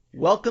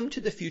Welcome to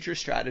The Future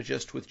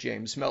Strategist with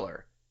James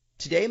Miller.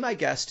 Today my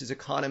guest is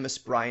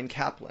economist Bryan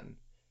Caplan.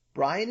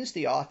 Bryan is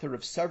the author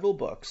of several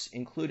books,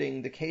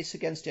 including The Case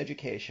Against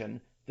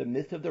Education, The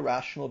Myth of the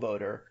Rational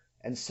Voter,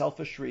 and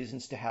Selfish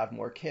Reasons to Have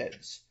More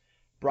Kids.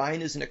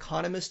 Bryan is an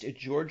economist at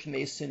George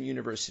Mason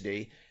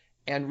University,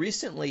 and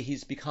recently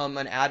he's become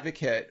an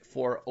advocate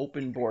for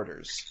open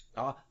borders.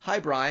 Hi,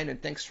 Bryan,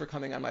 and thanks for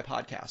coming on my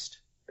podcast.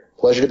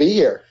 Pleasure to be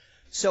here.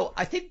 So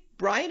I think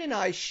Bryan and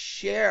I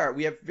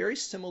we have very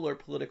similar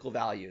political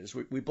values.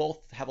 We both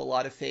have a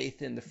lot of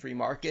faith in the free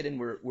market, and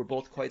we're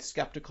both quite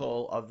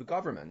skeptical of the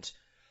government.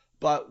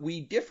 But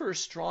we differ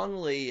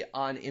strongly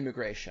on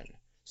immigration.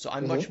 So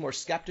I'm much more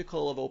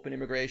skeptical of open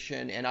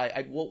immigration. And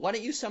why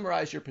don't you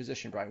summarize your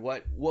position, Bryan?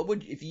 What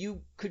would, if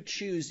you could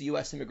choose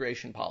U.S.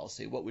 immigration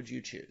policy, what would you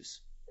choose?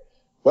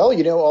 Well,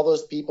 you know all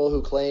those people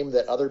who claim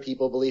that other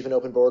people believe in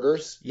open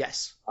borders?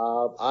 Yes.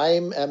 I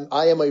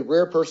am a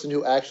rare person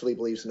who actually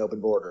believes in open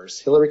borders.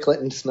 Hillary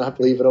Clinton does not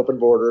believe in open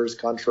borders,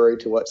 contrary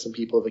to what some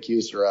people have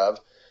accused her of.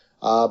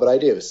 But I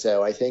do.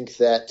 So I think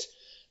that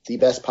the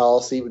best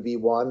policy would be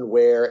one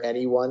where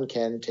anyone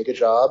can take a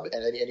job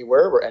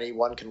anywhere, where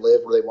anyone can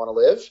live where they want to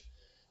live,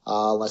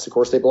 unless, of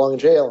course, they belong in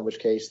jail, in which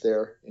case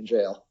they're in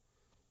jail.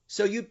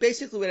 So you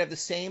basically would have the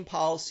same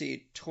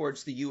policy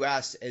towards the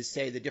U.S. as,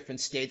 say, the different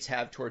states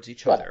have towards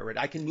each other, right?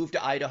 I can move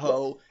to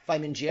Idaho. If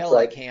I'm in jail,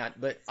 I can't,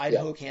 but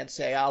Idaho can't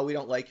say, oh, we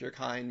don't like your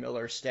kind,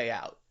 Miller, stay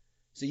out.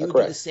 So you would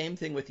do the same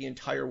thing with the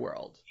entire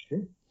world.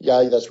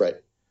 Yeah, that's right.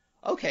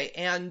 Okay,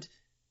 and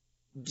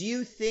do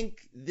you think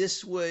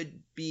this would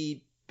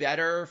be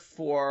better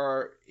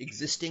for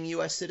existing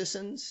U.S.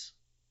 citizens?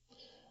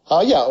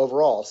 Yeah,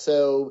 overall.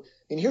 So,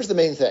 and here's the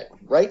main thing.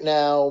 Right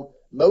now,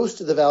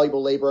 most of the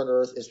valuable labor on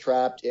Earth is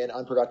trapped in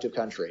unproductive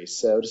countries.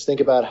 So just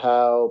think about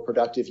how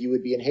productive you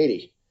would be in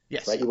Haiti.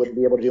 Yes. Right? You wouldn't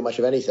be able to do much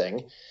of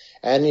anything.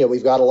 And,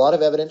 we've got a lot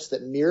of evidence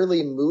that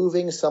merely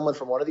moving someone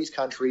from one of these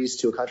countries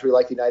to a country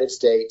like the United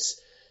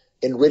States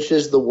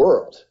enriches the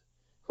world.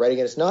 Right?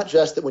 Again, it's not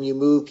just that when you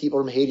move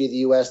people from Haiti to the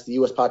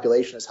U.S.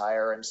 population is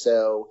higher, and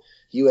so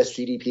U.S.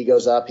 GDP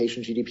goes up,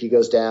 Haitian GDP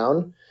goes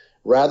down.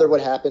 Rather, what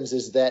happens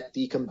is that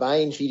the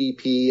combined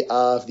GDP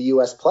of the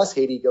U.S. plus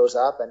Haiti goes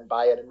up, and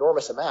by an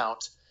enormous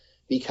amount,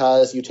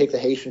 because you take the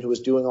Haitian who is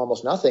doing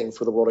almost nothing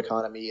for the world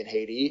economy in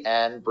Haiti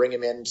and bring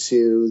him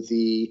into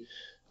the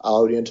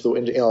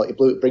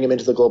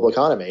global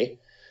economy.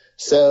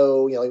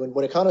 So,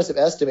 when economists have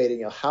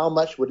estimated, how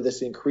much would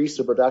this increase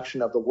the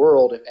production of the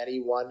world if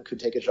anyone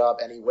could take a job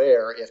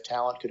anywhere, if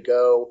talent could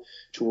go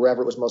to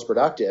wherever it was most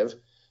productive,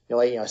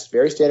 a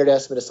very standard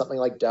estimate is something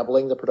like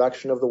doubling the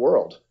production of the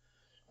world.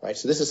 Right.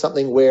 So this is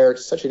something where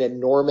it's such an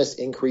enormous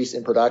increase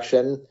in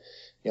production.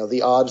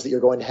 The odds that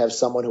you're going to have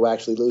someone who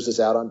actually loses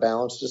out on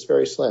balance is just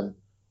very slim.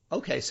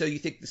 Okay. So you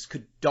think this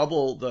could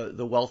double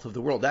the wealth of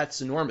the world?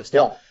 That's enormous. Yeah.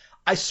 Now,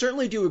 I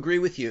certainly do agree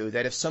with you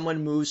that if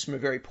someone moves from a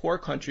very poor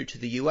country to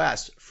the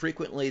U.S.,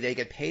 frequently they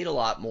get paid a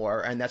lot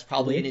more, and that's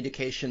probably an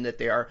indication that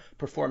they are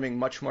performing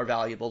much more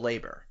valuable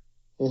labor.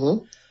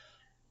 But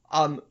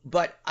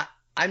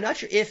I'm not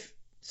sure if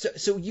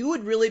so you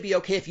would really be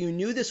okay if you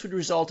knew this would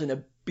result in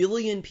 1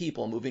 billion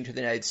people moving to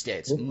the United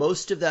States,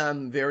 most of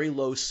them very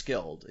low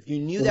skilled. If you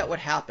knew that would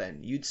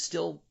happen, you'd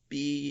still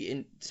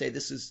say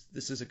this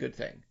is a good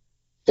thing.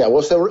 Yeah,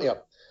 well, so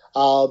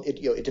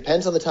it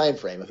depends on the time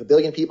frame. If 1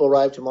 billion people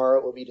arrive tomorrow,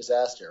 it will be a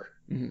disaster.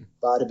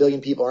 But 1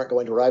 billion people aren't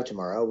going to arrive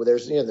tomorrow.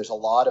 There's a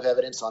lot of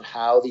evidence on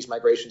how these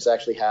migrations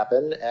actually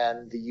happen,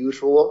 and the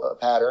usual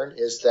pattern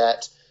is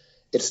that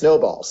it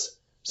snowballs.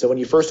 So when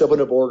you first open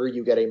a border,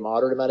 you get a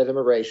moderate amount of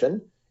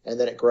immigration, and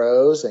then it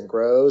grows and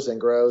grows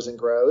and grows and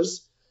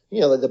grows.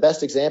 The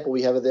best example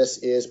we have of this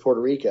is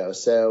Puerto Rico.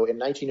 So in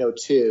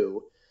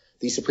 1902,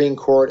 the Supreme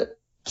Court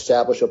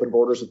established open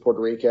borders with Puerto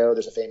Rico.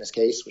 There's a famous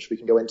case, which we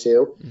can go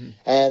into.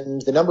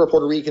 And the number of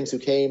Puerto Ricans who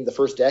came the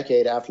first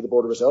decade after the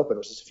border was open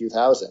was just a few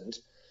thousand.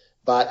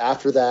 But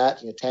after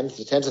that,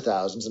 tens of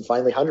thousands, and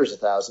finally hundreds of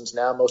thousands.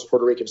 Now most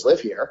Puerto Ricans live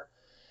here.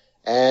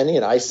 And,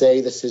 I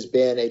say this has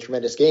been a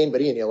tremendous gain.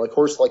 But, of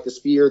course, like this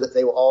fear that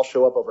they will all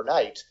show up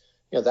overnight,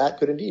 that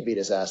could indeed be a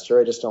disaster.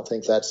 I just don't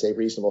think that's a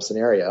reasonable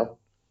scenario.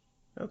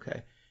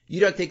 Okay. You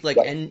don't think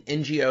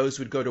NGOs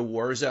would go to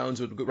war zones,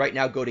 would right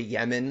now go to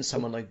Yemen?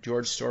 Someone like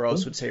George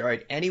Soros would say, all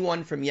right,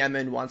 anyone from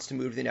Yemen wants to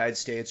move to the United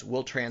States,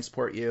 we'll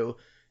transport you.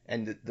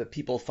 And the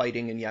people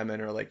fighting in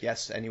Yemen are like,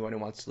 yes, anyone who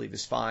wants to leave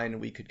is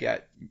fine. We could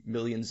get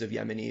millions of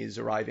Yemenis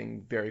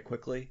arriving very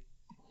quickly.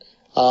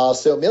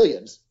 So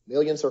millions,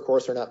 of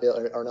course, are not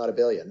 1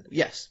 billion.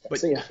 Yes,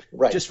 but so,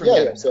 right. Just from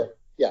Yemen.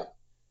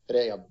 But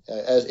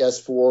as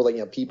for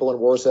people in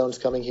war zones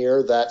coming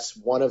here, that's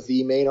one of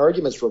the main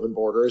arguments for open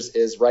borders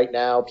is right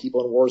now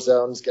people in war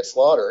zones get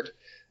slaughtered.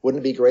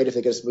 Wouldn't it be great if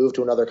they could just move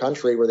to another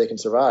country where they can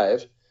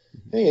survive?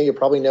 You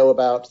probably know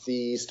about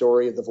the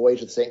story of the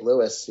voyage of the St.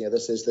 Louis.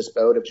 This is this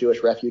boat of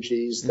Jewish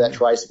refugees that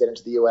tries to get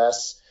into the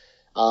U.S.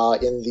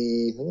 In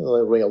the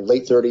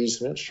late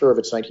 30s. I'm not sure if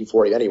it's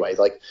 1940 anyway.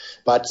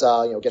 But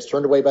gets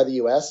turned away by the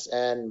U.S.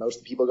 and most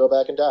of the people go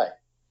back and die.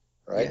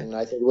 Right. Yeah. And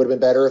I think it would have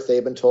been better if they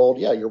had been told,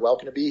 yeah, you're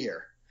welcome to be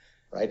here.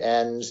 right?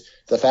 And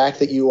the fact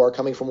that you are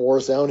coming from a war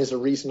zone is a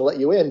reason to let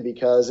you in,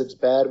 because it's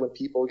bad when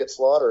people get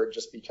slaughtered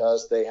just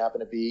because they happen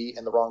to be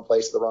in the wrong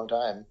place at the wrong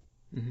time.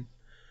 Mm-hmm.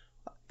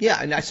 Yeah,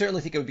 and I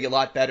certainly think it would be a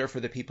lot better for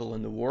the people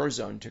in the war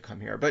zone to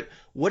come here. But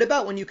what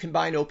about when you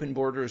combine open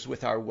borders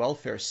with our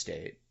welfare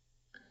state?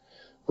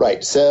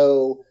 Right.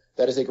 So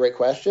that is a great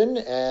question,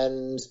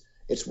 and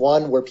it's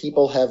one where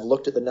people have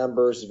looked at the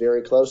numbers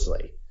very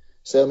closely.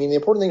 So, I mean, the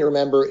important thing to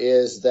remember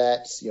is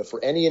that,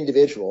 for any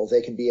individual,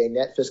 they can be a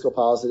net fiscal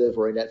positive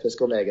or a net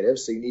fiscal negative.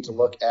 So you need to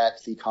look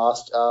at the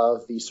cost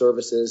of the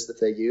services that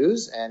they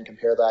use and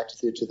compare that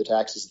to the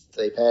taxes that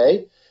they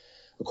pay.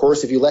 Of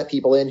course, if you let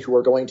people in who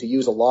are going to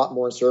use a lot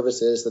more in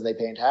services than they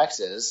pay in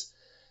taxes,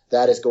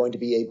 that is going to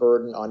be a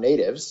burden on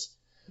natives.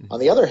 Mm-hmm. On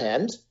the other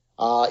hand,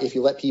 if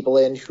you let people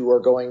in who are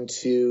going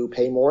to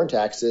pay more in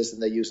taxes than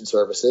they use in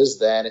services,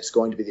 then it's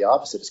going to be the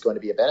opposite. It's going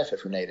to be a benefit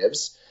for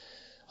natives.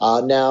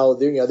 Now,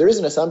 there is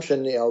an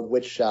assumption,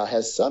 which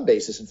has some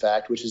basis, in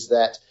fact, which is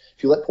that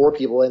if you let poor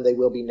people in, they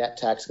will be net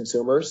tax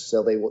consumers.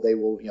 So they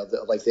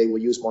will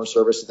use more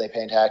services than they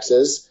pay in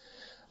taxes.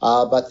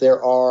 But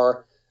there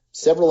are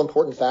several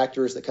important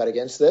factors that cut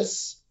against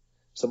this.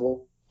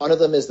 So one of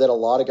them is that a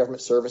lot of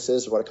government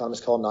services are what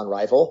economists call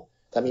non-rival.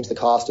 That means the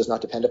cost does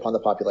not depend upon the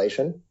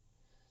population.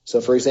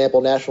 So, for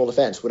example, national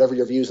defense, whatever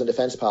your views on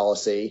defense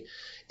policy,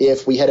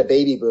 if we had a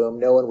baby boom,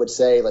 no one would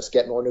say, let's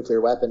get more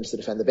nuclear weapons to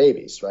defend the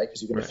babies, right?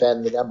 Because you can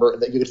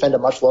defend a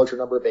much larger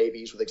number of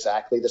babies with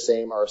exactly the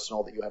same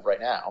arsenal that you have right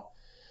now,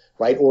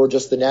 right? Or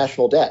just the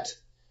national debt,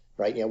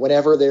 right?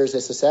 Whenever there's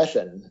a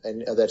secession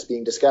and that's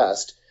being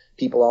discussed,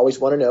 people always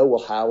want to know,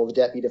 well, how will the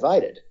debt be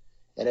divided?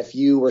 And if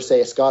you were,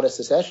 say, a Scottish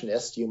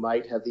secessionist, you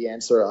might have the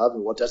answer of,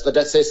 well, does the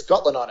debt say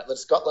Scotland on it?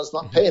 Scotland's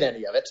not paying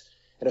any of it.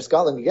 And if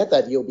Scotland can get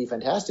that deal, it would be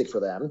fantastic for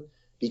them,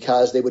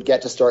 because they would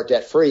get to start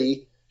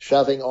debt-free,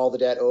 shoving all the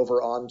debt over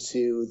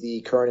onto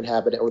the current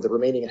inhabitant or the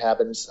remaining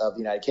inhabitants of the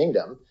United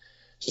Kingdom.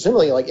 So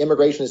similarly, like,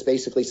 immigration is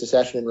basically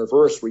secession in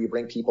reverse, where you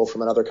bring people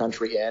from another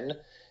country in,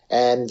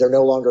 and they're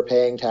no longer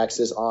paying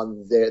taxes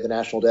on the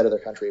national debt of their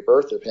country of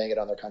birth. They're paying it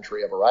on their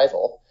country of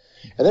arrival.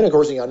 And then, of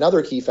course,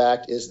 another key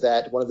fact is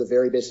that one of the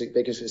very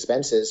biggest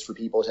expenses for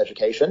people is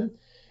education.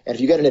 And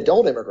if you get an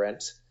adult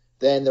immigrant,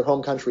 then their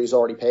home country is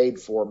already paid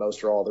for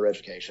most or all their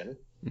education.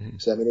 Mm-hmm.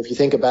 So, I mean, if you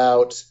think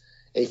about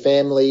a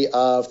family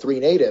of 3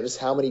 natives,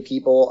 how many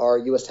people are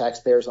U.S.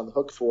 taxpayers on the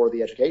hook for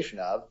the education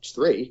of? It's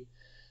 3.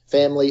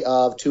 Family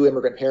of 2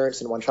 immigrant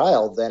parents and 1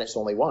 child, then it's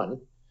only 1,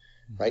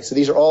 right? So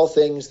these are all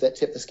things that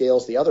tip the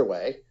scales the other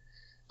way.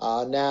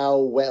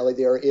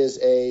 There is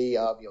a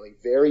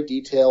very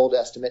detailed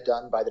estimate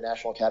done by the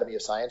National Academy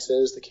of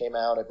Sciences that came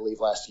out, I believe,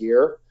 last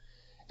year.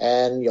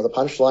 And, the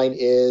punchline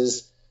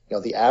is,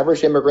 the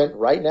average immigrant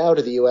right now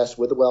to the U.S.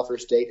 with the welfare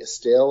state is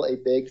still a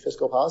big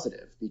fiscal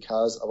positive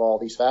because of all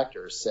these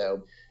factors.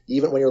 So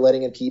even when you're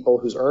letting in people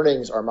whose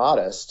earnings are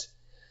modest,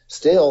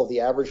 still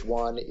the average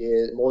one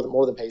is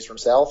more than pays for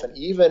himself. And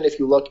even if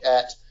you look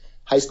at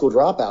high school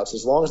dropouts,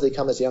 as long as they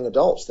come as young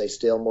adults, they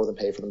still more than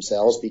pay for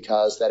themselves,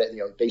 because that,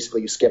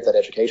 basically you skip that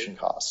education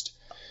cost.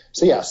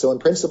 So in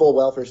principle,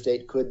 welfare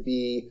state could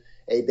be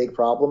a big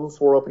problem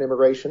for open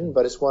immigration,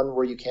 but it's one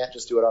where you can't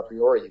just do it a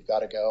priori. You've got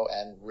to go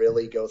and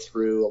really go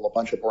through a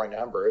bunch of boring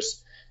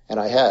numbers. And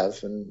I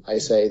have, and I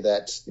say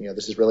that,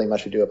 this is really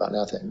much ado about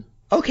nothing.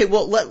 Okay,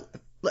 well,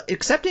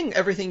 accepting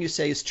everything you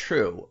say is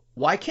true,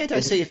 why can't I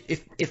say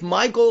if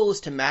my goal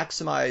is to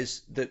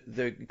maximize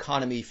the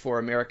economy for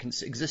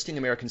existing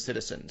American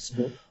citizens,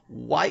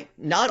 why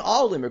not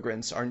all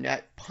immigrants are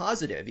net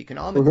positive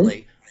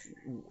economically?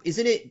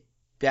 Isn't it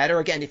better,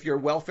 again, if your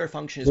welfare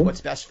function is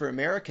what's best for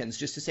Americans,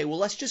 just to say, well,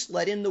 let's just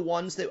let in the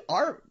ones that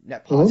are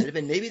net positive,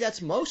 and maybe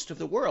that's most of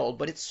the world,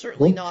 but it's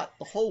certainly not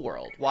the whole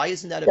world. Why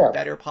isn't that a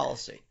better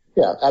policy?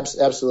 Yeah,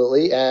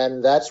 absolutely.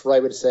 And that's where I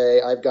would say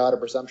I've got a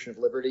presumption of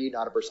liberty,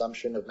 not a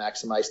presumption of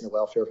maximizing the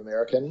welfare of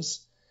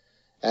Americans.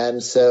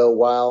 And so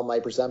while my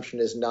presumption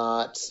is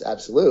not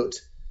absolute,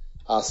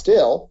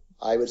 still,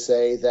 I would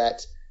say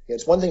that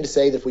it's one thing to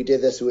say that if we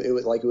did this, it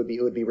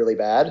would be really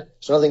bad.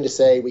 It's another thing to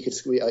say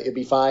it'd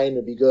be fine,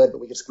 it'd be good,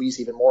 but we could squeeze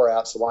even more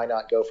out. So why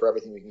not go for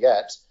everything we can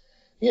get?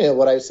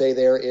 What I would say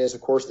there is, of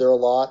course, there are a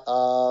lot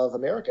of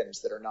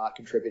Americans that are not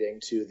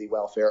contributing to the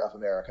welfare of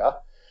America.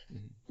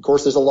 Of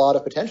course, there's a lot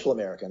of potential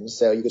Americans.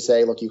 So you could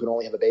say, look, you can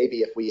only have a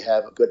baby if we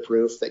have good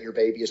proof that your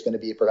baby is going to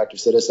be a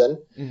productive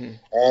citizen.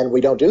 And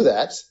we don't do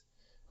that,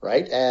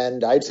 right?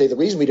 And I'd say the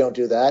reason we don't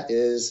do that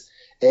is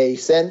a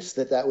sense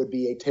that would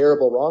be a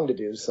terrible wrong to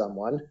do to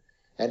someone,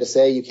 and to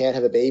say you can't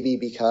have a baby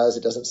because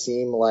it doesn't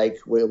seem like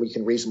we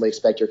can reasonably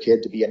expect your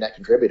kid to be a net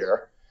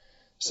contributor.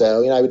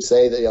 So, I would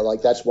say that,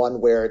 that's one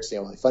where it's,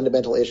 a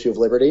fundamental issue of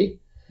liberty.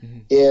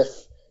 If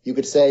you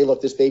could say,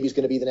 look, this baby's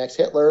going to be the next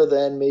Hitler,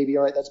 then maybe,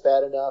 all right, that's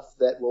bad enough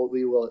that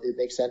it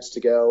makes sense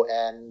to go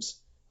and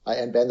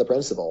bend the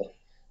principle.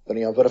 But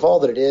if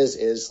all that it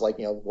is like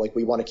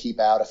we want to keep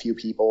out a few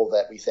people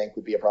that we think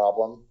would be a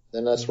problem,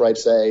 then that's where I'd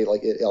say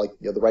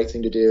the right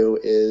thing to do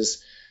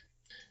is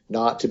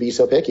not to be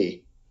so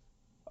picky.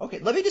 Okay,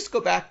 let me just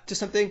go back to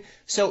something.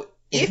 So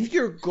If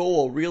your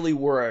goal really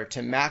were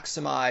to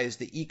maximize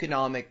the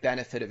economic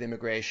benefit of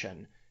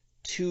immigration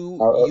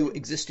to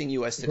existing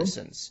U.S.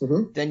 citizens,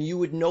 then you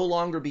would no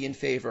longer be in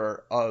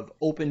favor of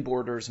open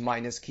borders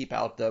minus keep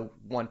out the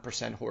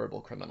 1%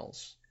 horrible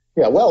criminals.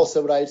 Yeah, well,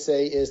 so what I'd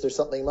say is there's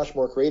something much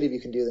more creative you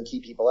can do than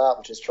keep people out,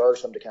 which is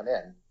charge them to come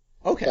in.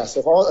 Okay. Yeah, so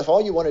if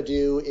all you want to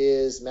do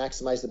is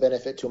maximize the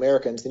benefit to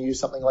Americans, then you do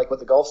something like what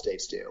the Gulf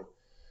states do,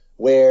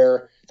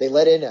 where they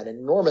let in an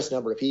enormous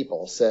number of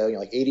people. So,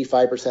 like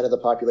 85% of the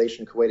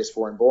population in Kuwait is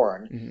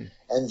foreign-born,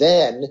 and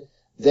then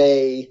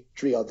they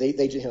treat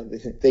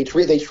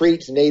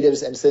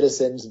natives and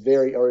citizens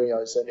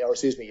natives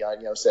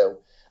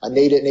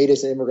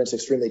and immigrants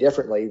extremely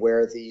differently,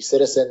 where the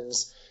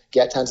citizens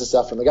get tons of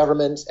stuff from the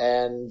government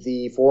and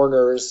the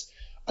foreigners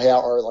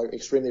are like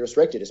extremely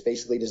restricted. It's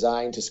basically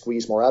designed to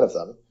squeeze more out of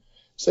them.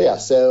 So yeah,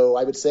 so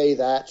I would say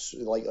that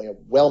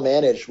well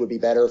managed would be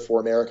better for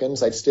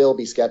Americans. I'd still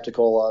be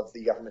skeptical of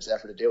the government's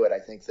effort to do it. I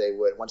think they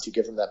would, once you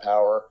give them that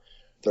power,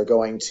 they're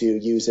going to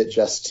use it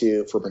just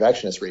for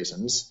protectionist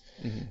reasons.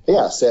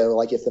 Yeah, so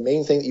like if the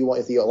main thing that you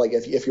want,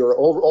 if your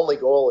only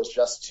goal is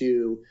just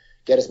to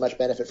get as much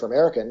benefit for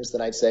Americans,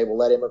 then I'd say, well,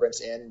 let immigrants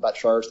in, but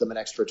charge them an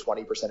extra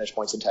 20 percentage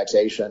points in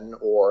taxation,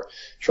 or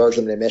charge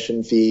them an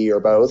admission fee, or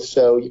both.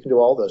 So you can do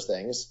all those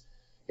things.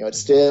 It's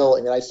still,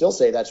 I'd still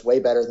say that's way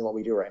better than what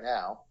we do right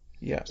now.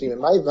 Yeah. So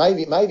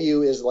my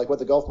view is like what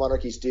the Gulf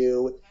monarchies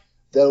do,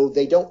 though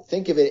they don't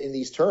think of it in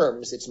these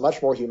terms, it's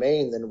much more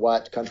humane than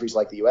what countries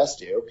like the U.S.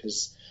 do,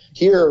 because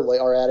here,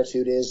 our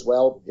attitude is,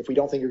 well, if we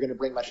don't think you're going to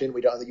bring much in,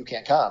 you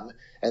can't come.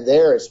 And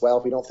there it's, well,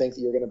 if we don't think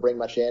that you're going to bring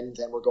much in,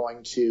 then we're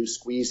going to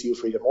squeeze you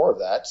for even more of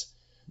that.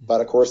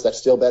 But of course, that's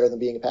still better than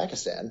being in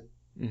Pakistan.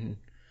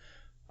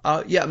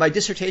 My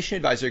dissertation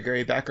advisor,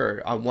 Gary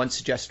Becker, once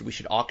suggested we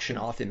should auction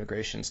off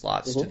immigration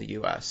slots to the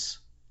U.S.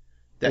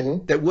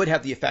 That would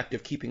have the effect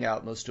of keeping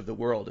out most of the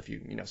world if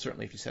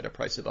certainly if you set a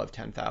price above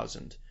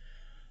 10,000.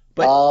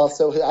 But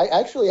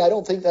I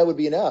don't think that would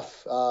be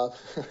enough.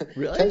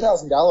 Really?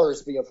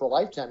 $10,000 for a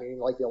lifetime.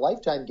 The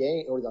lifetime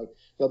gain, or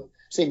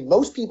say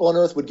most people on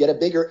Earth would get a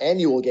bigger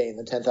annual gain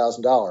than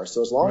 $10,000.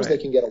 So as long as they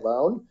can get a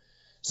loan.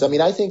 So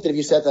I think that if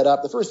you set that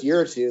up the first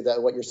year or two,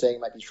 that what you're saying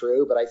might be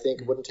true. But I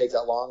think it wouldn't take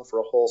that long for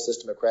a whole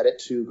system of credit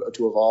to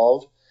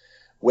evolve,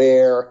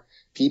 where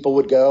people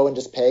would go and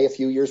just pay a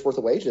few years worth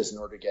of wages in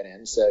order to get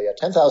in. So yeah,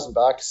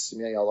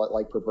 $10,000,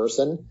 like per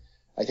person.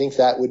 I think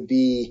that would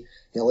be,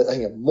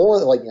 way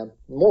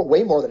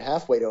more than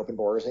halfway to open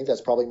borders. I think that's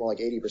probably more like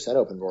 80%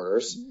 open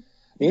borders.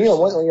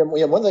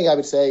 One thing I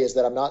would say is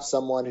that I'm not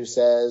someone who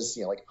says,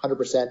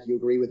 100% you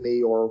agree with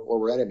me or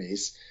we're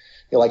enemies.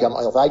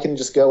 If I can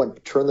just go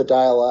and turn the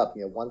dial up,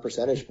 1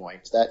 percentage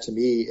point, that to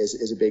me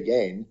is a big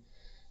gain.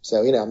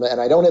 So,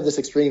 and I don't have this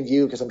extreme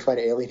view because I'm trying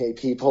to alienate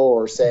people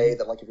or say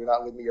that if you're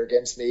not with me, you're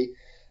against me.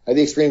 I have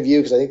the extreme view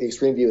because I think the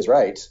extreme view is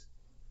right.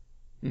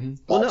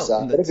 But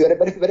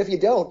if you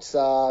don't,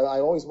 I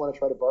always want to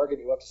try to bargain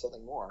you up to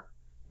something more.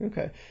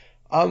 Okay.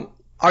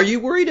 Are you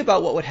worried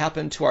about what would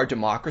happen to our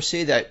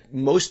democracy? That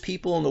most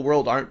people in the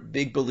world aren't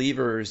big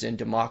believers in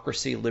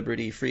democracy,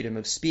 liberty, freedom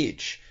of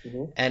speech.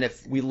 And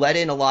if we let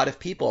in a lot of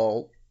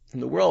people from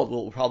the world,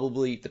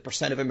 the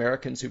percent of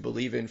Americans who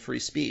believe in free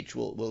speech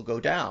will go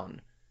down.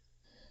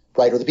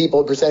 Right, or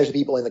percentage of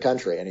people in the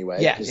country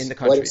anyway. Yeah, in the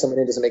country. Letting someone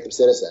in doesn't make them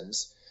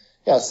citizens.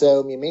 Yeah,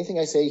 so the main thing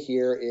I say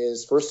here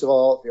is, first of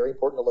all, very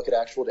important to look at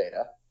actual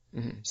data.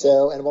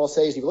 So, and what I'll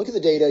say is, if you look at the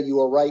data, you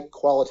are right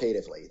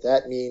qualitatively.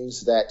 That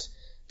means that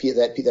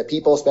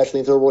people, especially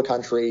in third world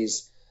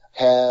countries,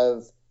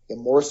 have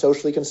more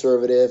socially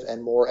conservative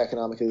and more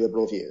economically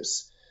liberal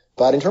views.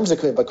 But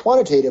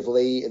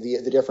quantitatively,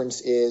 the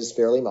difference is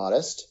fairly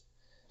modest.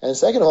 And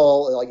second of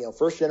all,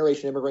 first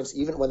generation immigrants,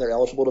 even when they're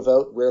eligible to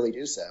vote, rarely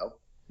do so.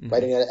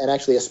 Right, and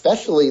actually,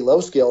 especially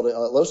low-skilled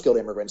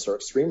immigrants are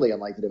extremely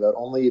unlikely to vote.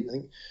 Only, I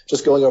think,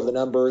 just going over the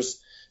numbers.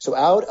 So,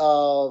 out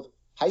of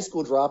high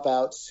school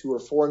dropouts who are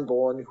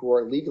foreign-born who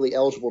are legally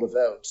eligible to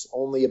vote,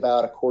 only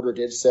about a quarter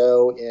did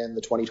so in the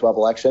 2012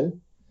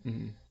 election.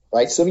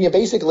 Right, so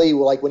basically,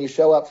 when you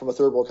show up from a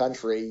third world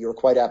country, you're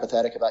quite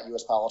apathetic about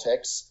U.S.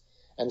 politics,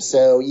 and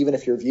so even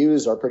if your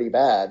views are pretty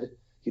bad,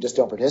 you just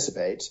don't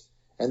participate.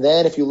 And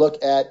then if you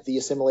look at the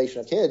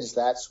assimilation of kids,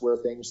 that's where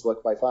things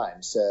look quite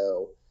fine.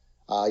 So.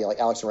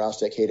 Alex and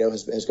Rouse at Cato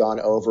has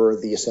gone over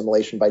the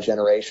assimilation by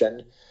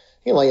generation.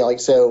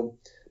 The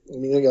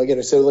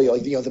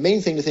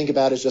main thing to think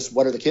about is just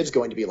what are the kids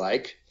going to be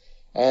like,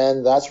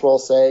 and that's where I'll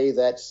say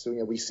that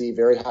we see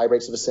very high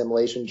rates of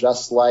assimilation,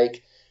 just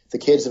like the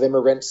kids of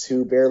immigrants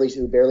who barely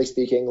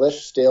speak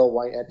English still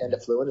end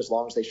up fluent as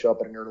long as they show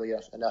up at an early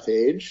enough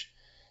age,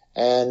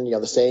 and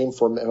the same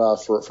for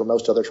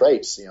most other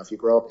traits. If you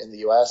grow up in the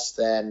U.S.,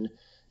 then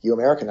you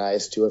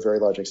Americanize to a very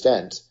large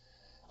extent.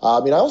 I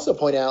also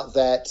point out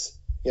that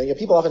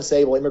people often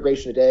say, well,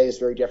 immigration today is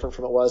very different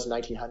from it was in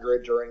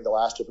 1900 during the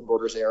last open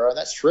borders era, and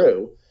that's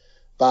true.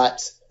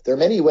 But there are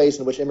many ways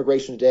in which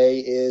immigration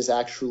today is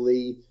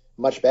actually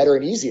much better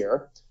and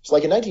easier. So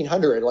like in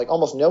 1900, like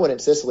almost no one in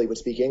Sicily would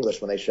speak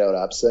English when they showed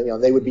up. So,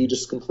 they would be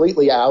just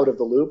completely out of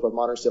the loop of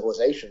modern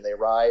civilization. They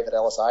arrive at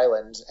Ellis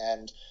Island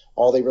and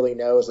all they really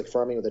know is like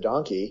farming with a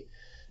donkey.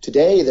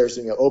 Today, there's,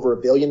 over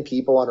 1 billion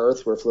people on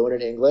Earth who are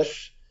fluent in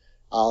English.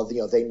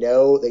 They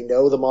know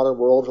the modern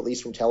world, at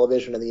least from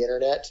television and the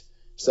internet.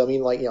 So,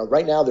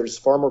 right now there's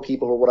far more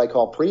people who are what I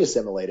call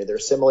pre-assimilated. They're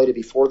assimilated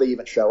before they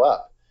even show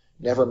up.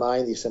 Never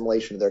mind the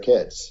assimilation of their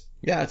kids.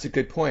 Yeah, that's a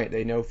good point.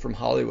 They know from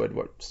Hollywood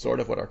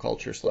what our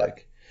culture's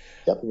like.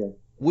 Yep. Yeah.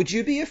 Would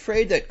you be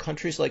afraid that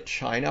countries like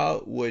China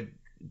would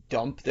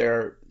dump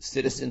their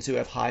citizens who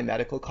have high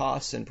medical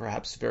costs and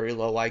perhaps very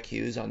low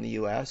IQs on the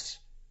U.S.?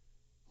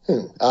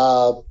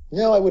 No,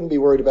 I wouldn't be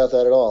worried about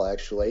that at all,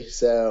 actually.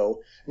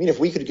 So, if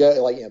we could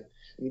go,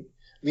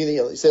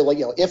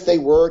 if they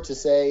were to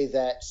say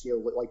that,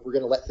 we're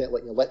going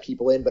to let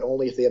people in, but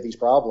only if they have these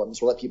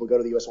problems, or let people go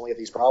to the U.S. only if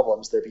these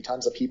problems, there'd be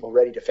tons of people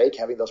ready to fake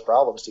having those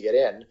problems to get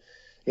in.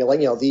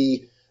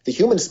 The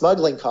human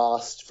smuggling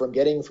cost from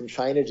getting from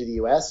China to the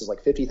U.S. is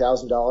like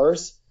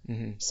 $50,000.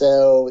 Mm-hmm.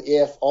 So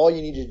if all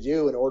you needed to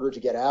do in order to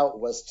get out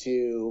was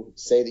to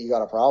say that you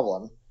got a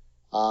problem,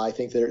 I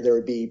think there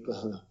would be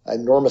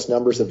enormous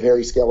numbers of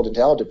very skilled and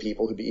talented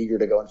people who'd be eager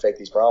to go and fake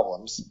these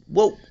problems.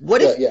 Well,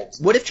 what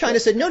if China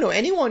said, no,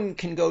 anyone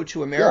can go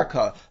to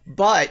America,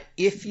 but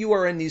if you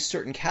are in these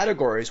certain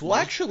categories, we'll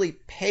actually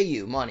pay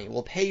you money.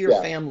 We'll pay your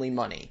family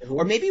money. Mm-hmm.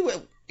 Or maybe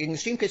in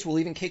extreme case, we'll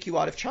even kick you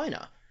out of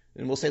China.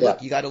 And we'll say,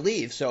 look, you got to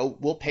leave. So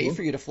we'll pay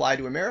for you to fly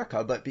to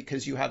America, but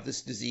because you have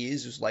this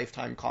disease, whose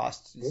lifetime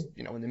costs,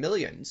 in the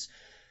millions.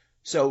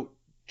 So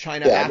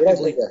China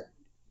actively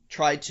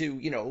tried to,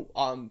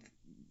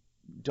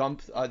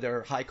 dump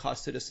their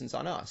high-cost citizens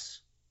on us.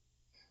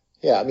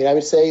 Yeah, I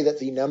would say that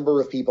the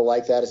number of people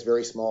like that is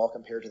very small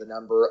compared to the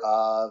number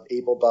of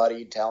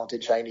able-bodied,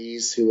 talented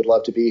Chinese who would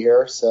love to be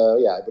here. So,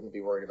 yeah, I wouldn't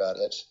be worried about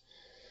it.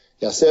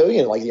 Yeah, so,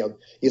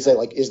 you say,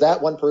 is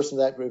that one person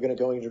that we're going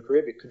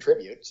to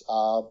contribute?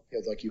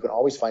 You can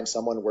always find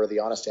someone where the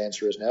honest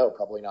answer is no,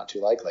 probably not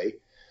too likely.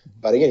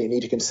 But again, you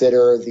need to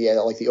consider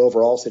the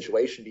overall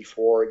situation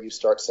before you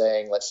start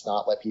saying, let's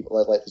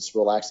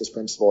relax this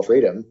principle of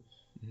freedom.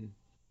 Mm-hmm.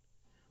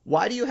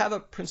 Why do you have a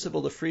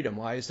principle of freedom?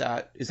 Why is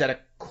that? Is that a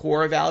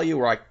core value,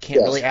 or I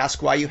can't really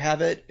ask why you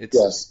have it?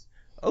 Yes.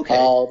 Okay.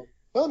 You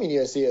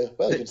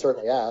can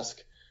certainly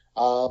ask.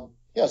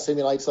 Yes,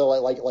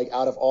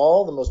 out of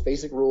all the most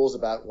basic rules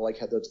about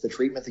the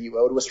treatment that you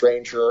owe to a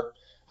stranger,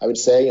 I would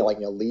say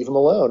leave them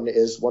alone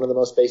is one of the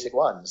most basic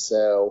ones.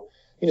 So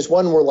it's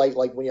one where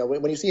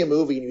when you see a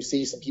movie and you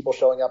see some people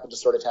showing up and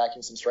just start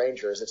attacking some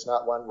strangers, it's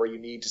not one where you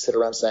need to sit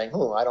around saying,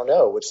 I don't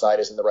know which side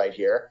is in the right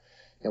here.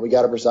 And we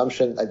got a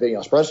presumption,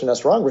 a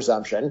strong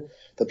presumption,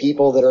 the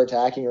people that are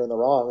attacking are in the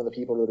wrong and the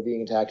people that are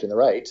being attacked in the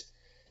right.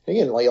 And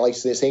again,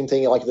 the same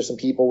thing, there's some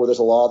people where there's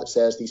a law that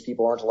says these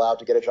people aren't allowed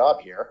to get a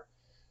job here.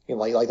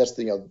 That's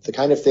the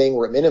kind of thing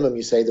where at minimum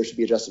you say there should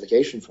be a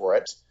justification for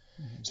it.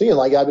 Mm-hmm. So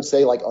I would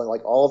say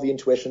all of the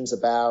intuitions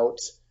about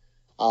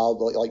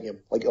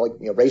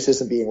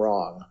racism being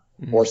wrong,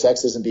 mm-hmm. or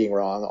sexism being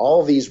wrong,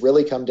 all of these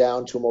really come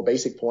down to a more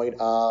basic point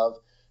of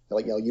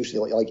you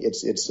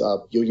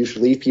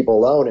should leave people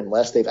alone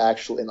unless they've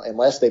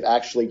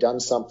actually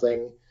done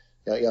something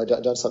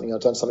done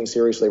something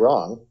seriously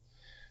wrong.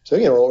 So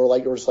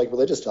or just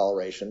religious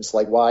tolerations,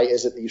 why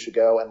is it that you should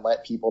go and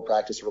let people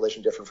practice a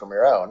religion different from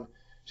your own?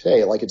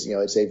 Say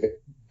it's a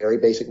very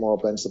basic moral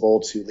principle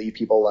to leave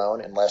people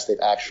alone unless they've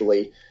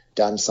actually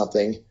done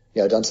something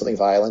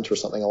violent or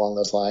something along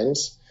those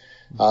lines.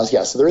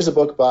 So there is a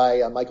book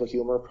by Michael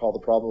Huemer called The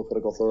Problem of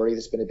Political Authority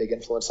that's been a big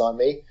influence on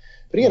me.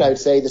 But again, I would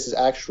say this is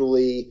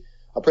actually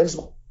a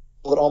principle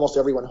that almost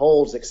everyone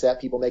holds,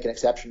 except people make an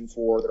exception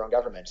for their own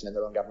government, and in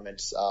their own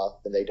governments,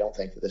 then they don't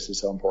think that this is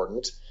so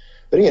important.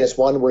 But again, it's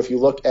one where if you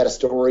look at a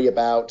story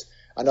about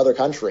another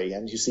country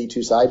and you see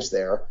two sides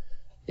there,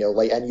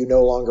 and you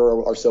no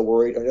longer are so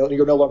worried, or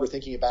you're no longer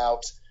thinking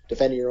about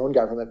defending your own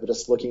government, but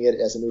just looking at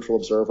it as a neutral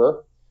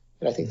observer.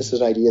 And I think this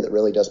is an idea that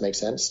really does make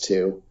sense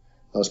to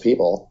most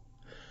people.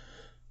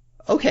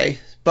 Okay,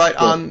 but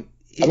I don't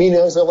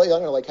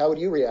know, how would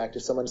you react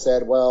if someone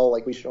said, well,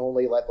 we should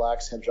only let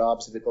blacks have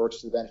jobs if it works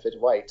to the benefit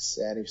of whites?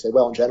 And you say,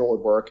 well, in general it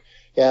would work.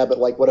 Yeah, but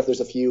what if there's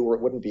a few where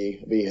it wouldn't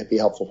be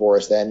helpful for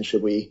us? Then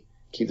should we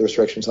keep the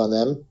restrictions on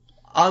them?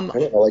 How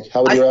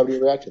would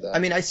you react to that?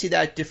 I see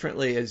that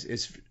differently as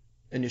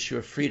an issue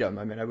of freedom.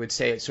 I would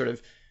say it's sort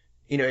of,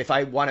 if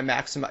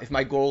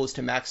my goal is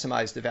to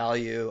maximize the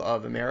value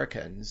of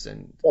Americans,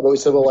 and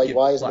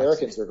why is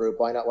Americans their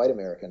group? Why not white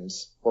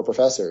Americans or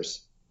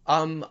professors?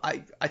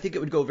 I think it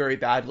would go very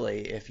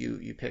badly if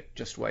you pick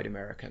just white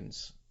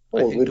Americans.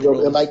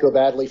 It might go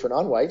badly for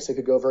non-whites. It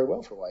could go very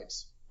well for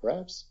whites,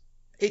 perhaps.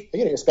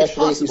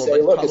 Especially if you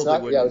say, look, it's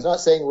not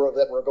saying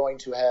that we're going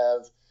to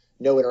have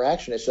no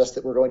interaction. It's just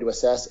that we're going to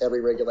assess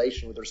every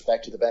regulation with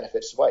respect to the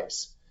benefits of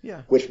whites.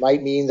 Yeah. Which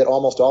might mean that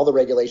almost all the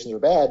regulations are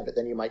bad, but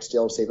then you might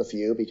still save a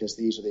few because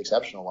these are the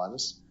exceptional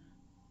ones.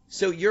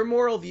 So your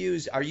moral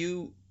views,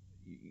 you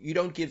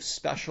don't give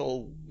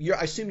special.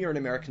 I assume you're an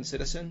American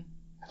citizen.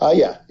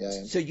 Yeah.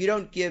 So you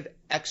don't give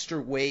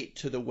extra weight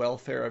to the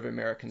welfare of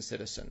American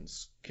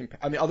citizens.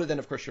 I mean, other than,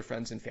 of course, your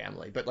friends and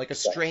family, but like a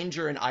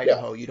stranger in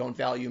Idaho, you don't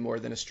value more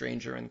than a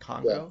stranger in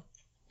Congo?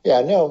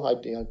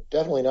 No,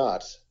 definitely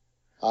not.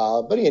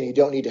 But again, you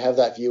don't need to have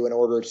that view in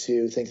order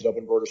to think that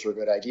open borders are a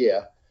good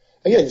idea.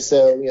 Again,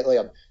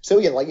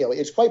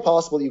 it's quite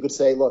possible that you could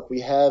say, look,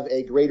 we have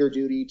a greater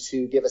duty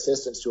to give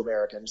assistance to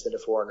Americans than to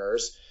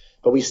foreigners,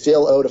 but we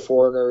still owe to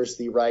foreigners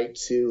the right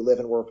to live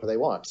and work where they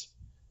want,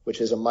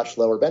 which is a much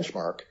lower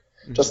benchmark.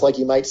 Mm-hmm. Just like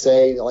you might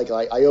say, like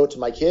I owe it to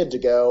my kid to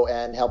go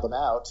and help him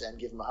out and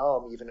give him a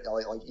home,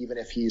 even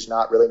if he's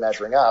not really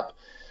measuring up.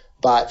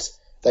 But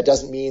that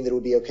doesn't mean that it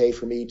would be okay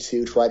for me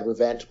to try to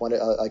prevent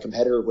a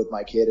competitor with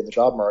my kid in the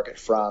job market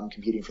from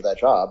competing for that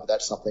job.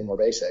 That's something more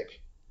basic.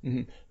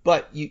 Mm-hmm.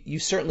 But you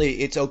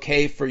certainly, it's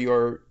okay for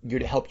you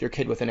to help your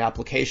kid with an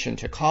application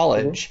to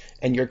college,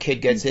 mm-hmm. and your kid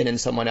gets in and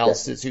someone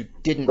else who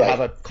didn't have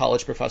a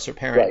college professor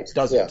parent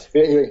doesn't.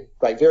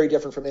 Yeah. Very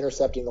different from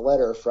intercepting the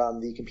letter from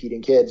the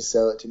competing kids,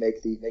 so to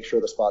make sure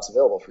the spot's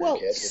available for your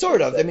kid.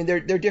 Sort of. I mean,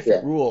 they're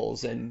different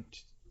rules, and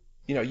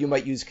you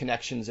might use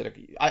connections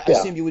I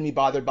assume you wouldn't be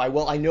bothered by,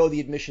 I know the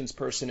admissions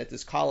person at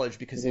this college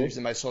because they're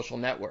using my social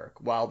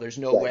network, while there's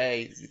no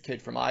way the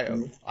kid from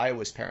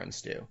Iowa's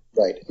parents do.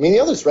 Right. I mean, the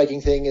other striking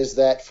thing is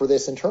that for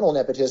this internal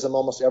nepotism,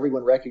 almost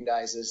everyone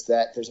recognizes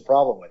that there's a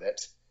problem with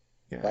it.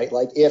 Yeah. Right.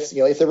 Like if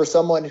there was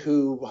someone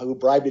who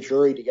bribed a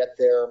jury to get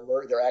their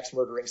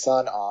axe-murdering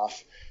son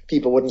off,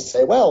 people wouldn't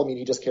say, well, I mean,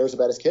 he just cares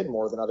about his kid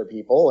more than other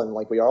people, and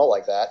like we are all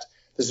like that.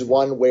 This is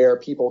one where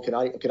people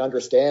can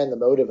understand the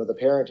motive of the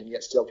parent and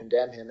yet still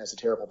condemn him as a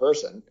terrible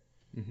person.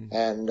 Mm-hmm.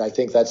 And I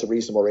think that's a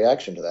reasonable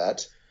reaction to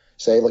that.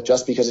 Say, look,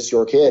 just because it's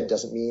your kid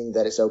doesn't mean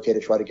that it's okay to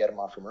try to get him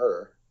off for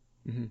murder.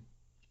 Mm-hmm.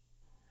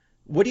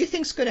 What do you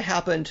think is going to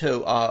happen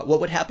to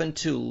what would happen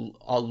to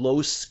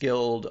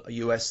low-skilled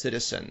U.S.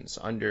 citizens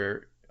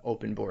under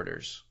open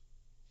borders?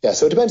 Yeah,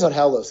 so it depends on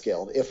how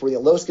low-skilled. If we're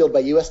low-skilled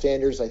by U.S.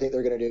 standards, I think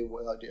they're going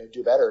to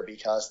do better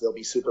because they'll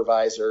be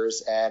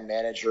supervisors and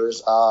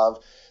managers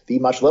of the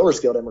much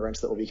lower-skilled immigrants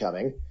that will be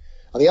coming.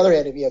 On the other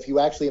hand, if you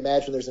actually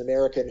imagine there's an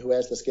American who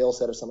has the skill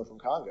set of someone from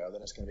Congo,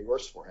 then it's going to be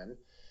worse for him.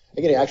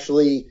 Again,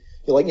 actually,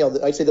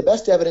 I'd say the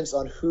best evidence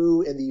on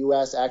who in the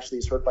U.S. actually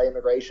is hurt by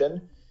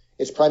immigration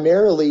is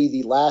primarily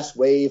the last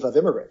wave of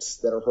immigrants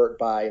that are hurt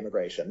by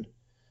immigration.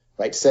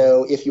 Right.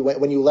 So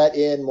when you let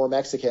in more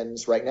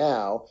Mexicans right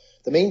now,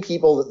 the main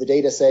people that the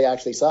data say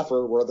actually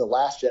suffer were the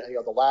last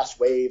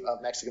wave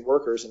of Mexican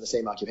workers in the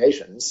same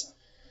occupations.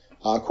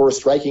 Of course,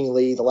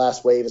 strikingly, the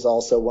last wave is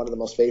also one of the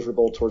most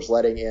favorable towards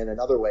letting in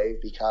another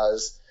wave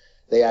because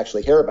they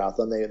actually care about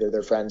them. They're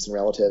their friends and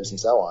relatives and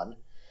so on.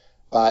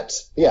 But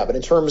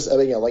in terms of,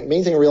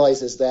 main thing to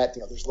realize is that,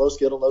 there's low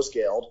skilled and low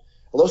skilled.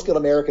 A low skilled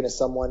American is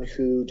someone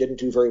who didn't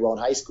do very well in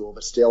high school,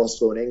 but still is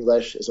fluent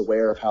English, is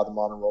aware of how the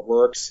modern world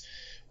works.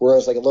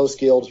 Whereas like a low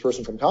skilled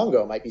person from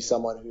Congo might be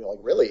someone who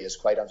really is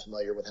quite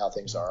unfamiliar with how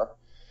things are.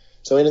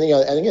 So and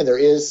again, there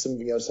is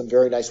some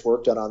very nice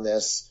work done on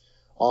this,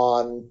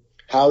 on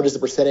how does the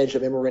percentage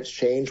of immigrants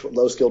change what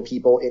low skilled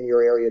people in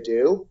your area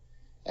do.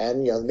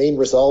 And the main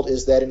result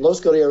is that in low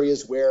skilled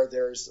areas in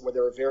areas of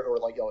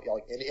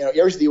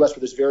the U.S. where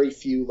there's very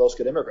few low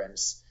skilled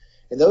immigrants,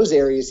 in those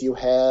areas you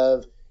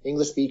have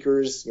English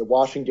speakers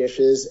washing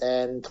dishes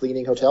and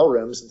cleaning hotel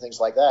rooms and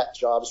things like that,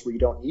 jobs where you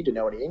don't need to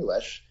know any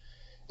English.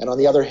 And on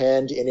the other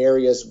hand, in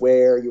areas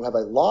where you have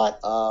a lot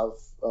of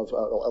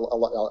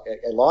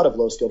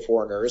low skilled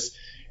foreigners,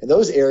 in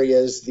those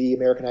areas the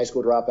American high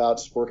school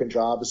dropouts work in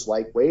jobs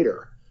like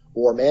waiter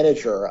or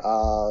manager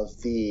of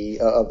the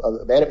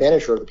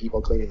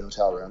people cleaning the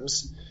hotel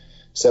rooms.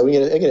 So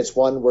again, it's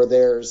one where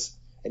there's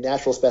a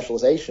natural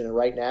specialization. And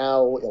right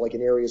now, like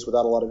in areas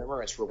without a lot of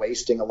immigrants, we're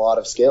wasting a lot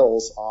of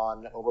skills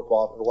on low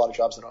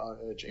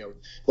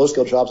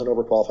skilled jobs on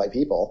overqualified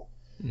people.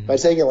 Mm-hmm. By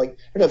saying, if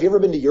you've ever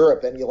been to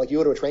Europe and you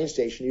go to a train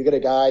station, you get a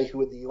guy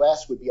who in the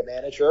U.S. would be a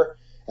manager,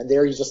 and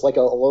there he's just like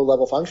a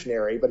low-level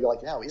functionary. But you're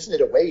like, no, isn't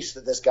it a waste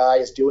that this guy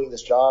is doing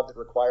this job that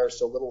requires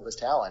so little of his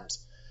talent?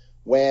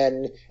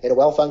 When in a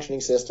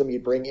well-functioning system,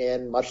 you bring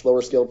in much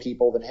lower-skilled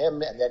people than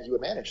him, and then he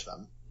would manage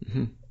them.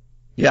 Mm-hmm.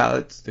 Yeah,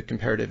 that's the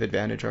comparative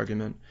advantage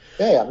argument.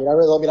 Yeah. I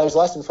was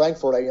last in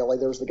Frankfurt. There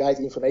was the guy at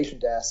the information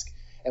desk,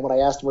 and when I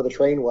asked him where the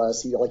train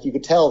was, you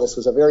could tell this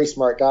was a very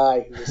smart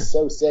guy who was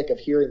so sick of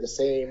hearing the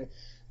same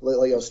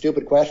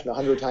stupid question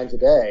 100 times a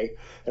day.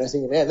 And I was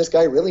thinking, man, this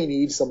guy really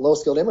needs some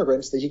low-skilled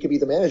immigrants that he could be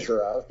the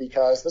manager of,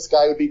 because this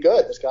guy would be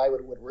good. This guy would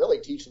really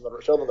teach them,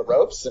 show them the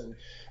ropes and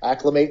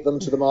acclimate them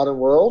to the modern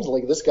world.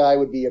 This guy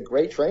would be a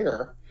great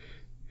trainer.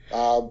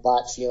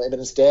 But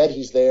instead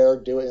he's there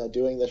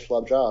doing this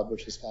schlub job,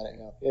 which is kind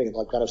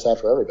of sad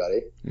for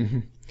everybody.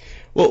 Mm-hmm.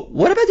 Well,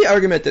 what about the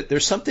argument that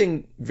there's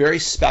something very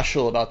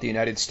special about the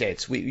United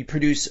States? We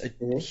produce a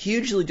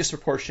hugely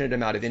disproportionate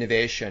amount of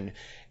innovation,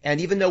 and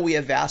even though we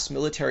have vast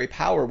military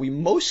power, we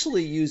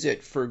mostly use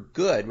it for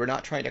good. We're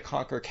not trying to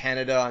conquer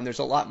Canada, and there's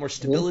a lot more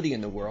stability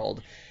in the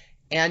world.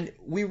 And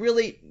we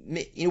really,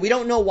 we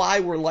don't know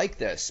why we're like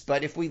this,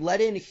 but if we let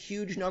in a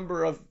huge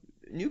number of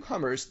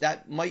newcomers,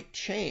 that might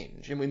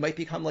change, and we might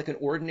become like an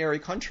ordinary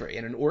country,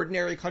 and an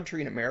ordinary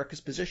country in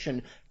America's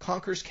position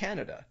conquers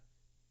Canada.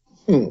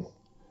 I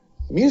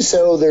mean,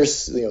 so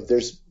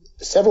there's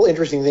several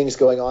interesting things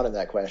going on in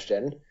that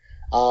question.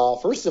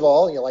 First of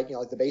all, like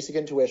the basic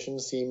intuition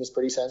seems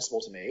pretty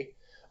sensible to me.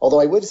 Although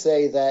I would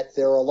say that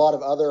there are a lot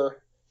of other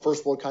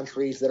first world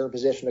countries that are in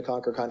position to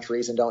conquer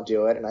countries and don't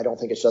do it, and I don't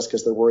think it's just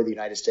because they're worried the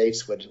United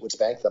States would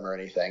spank them or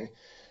anything.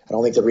 I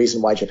don't think the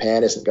reason why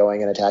Japan isn't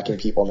going and attacking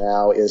people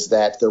now is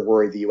that they're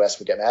worried the U.S.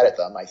 would get mad at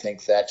them. I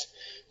think that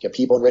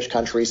people in rich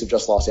countries have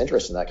just lost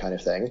interest in that kind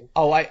of thing.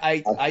 Oh,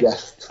 I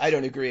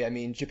don't agree. I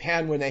mean,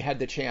 Japan, when they had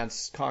the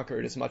chance,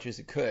 conquered as much as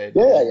it could.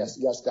 Yes.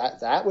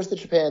 That was the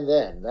Japan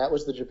then. That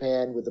was the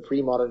Japan with the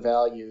pre-modern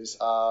values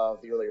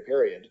of the earlier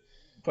period.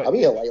 But, I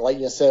mean, like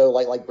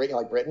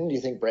Britain. Do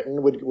you think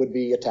Britain would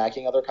be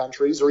attacking other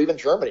countries, or even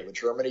Germany? Would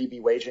Germany be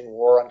waging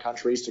war on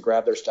countries to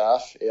grab their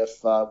stuff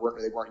if they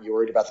weren't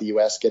worried about the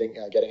U.S. getting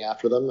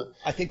after them?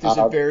 I think there's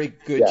a very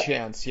good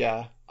chance.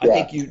 Yeah, I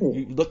think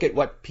you look at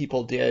what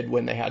people did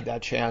when they had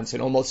that chance,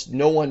 and almost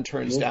no one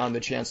turns down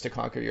the chance to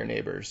conquer your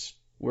neighbors.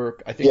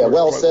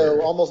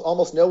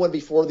 Almost no one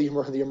before the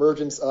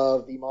emergence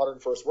of the modern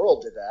first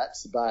world did that,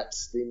 but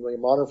the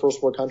modern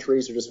first world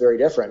countries are just very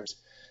different.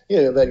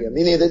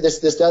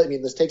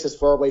 This takes us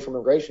far away from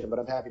immigration, but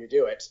I'm happy to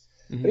do it.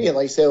 Mm-hmm.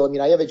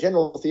 But I have a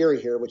general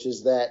theory here, which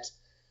is that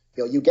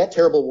you get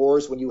terrible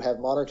wars when you have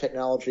modern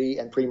technology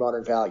and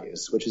pre-modern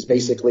values, which is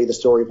basically the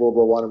story of World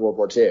War I and World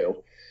War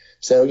II.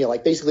 So,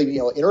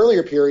 in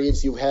earlier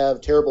periods, you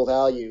have terrible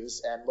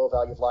values and low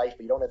value of life,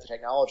 but you don't have the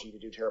technology to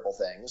do terrible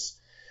things.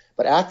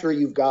 But after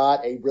you've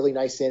got a really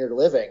nice standard of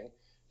living,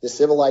 this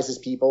civilizes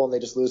people and they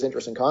just lose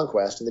interest in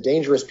conquest. And the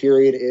dangerous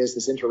period is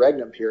this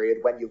interregnum period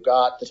when you've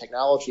got the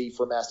technology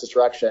for mass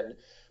destruction,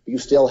 but you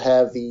still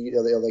have the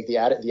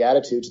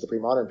attitudes of the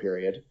pre-modern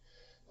period.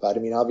 But I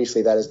mean,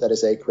 obviously that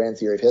is a grand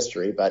theory of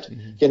history. But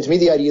again, to me,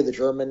 the idea the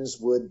Germans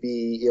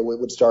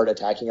would start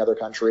attacking other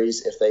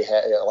countries if they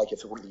had,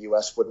 if it were the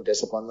U.S. wouldn't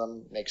discipline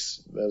them,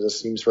 this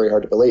seems very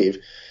hard to believe.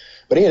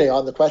 But anyway,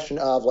 on the question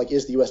of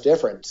is the U.S.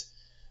 different?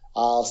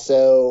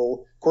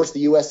 So of course the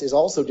U.S. is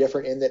also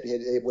different in that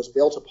it was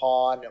built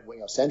upon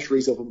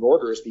centuries of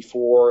borders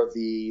before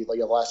the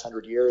last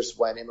 100 years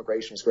when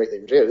immigration was greatly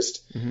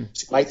reduced. Mm-hmm.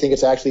 So you might think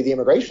it's actually the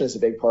immigration is a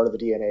big part of the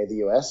DNA of the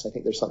U.S. I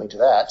think there's something to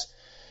that.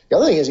 The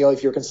other thing is,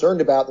 if you're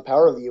concerned about the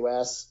power of the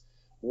U.S.,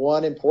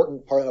 one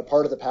important part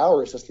of the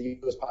power is just the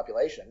U.S.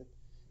 population.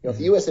 If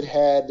the U.S.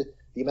 had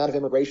the amount of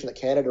immigration that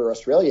Canada or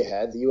Australia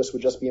had, the U.S.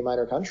 would just be a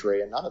minor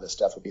country and none of this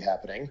stuff would be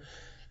happening.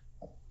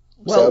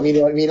 Well,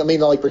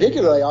 so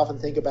particularly I often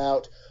think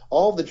about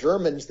all the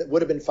Germans that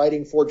would have been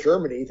fighting for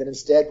Germany that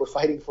instead were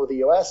fighting for the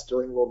U.S.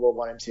 during World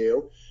War I and II.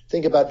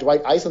 Think about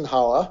Dwight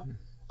Eisenhower,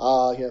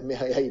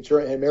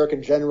 an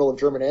American general of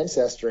German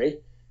ancestry,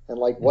 and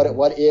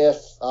what if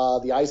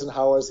the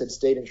Eisenhowers had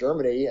stayed in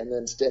Germany and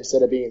then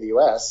instead of being in the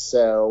U.S.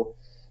 So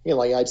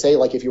I'd say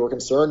if you were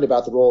concerned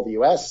about the role of the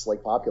U.S.,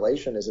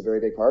 population is a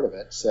very big part of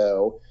it.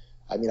 So.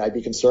 I'd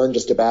be concerned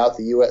just about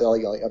the U.S.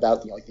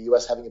 The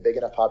U.S. having a big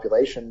enough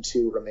population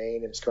to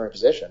remain in its current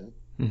position.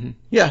 Mm-hmm.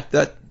 Yeah,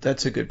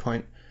 that's a good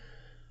point.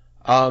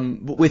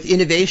 With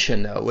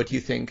innovation, though, what do you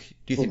think?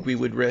 Do you think we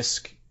would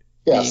risk?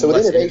 Yeah. So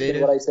with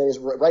innovation, what I say is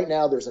right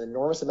now there's an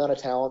enormous amount of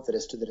talent that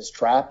is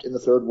trapped in the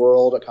third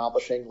world,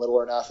 accomplishing little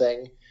or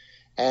nothing,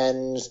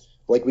 and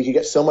we could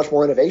get so much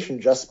more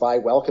innovation just by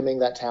welcoming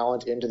that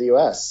talent into the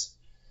U.S.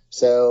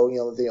 So,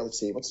 let's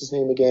see, what's his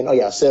name again? Oh,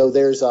 yeah. So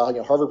there's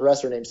a Harvard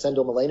professor named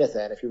Sendhil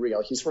Mullainathan. If you read,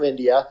 he's from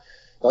India.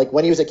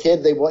 When he was a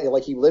kid,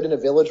 he lived in a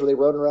village where they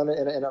rode around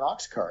in an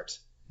ox cart.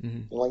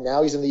 Mm-hmm. And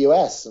now he's in the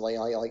U.S. and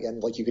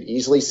you could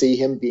easily see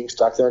him being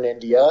stuck there in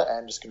India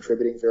and just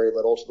contributing very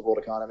little to the world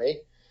economy.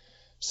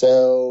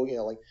 So,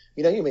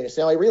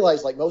 so I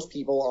realize most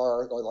people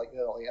are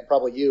and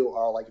probably you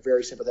are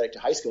very sympathetic to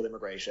high skilled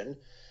immigration.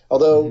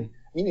 Although,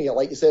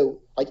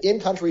 in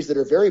countries that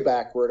are very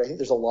backward, I think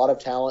there's a lot of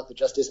talent that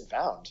just isn't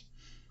found,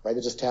 right?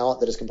 There's just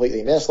talent that is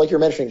completely missed. Like you're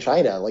mentioning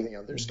China,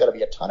 there's got to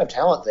be a ton of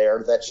talent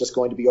there that's just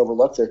going to be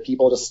overlooked. There are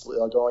people just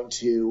going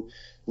to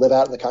live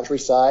out in the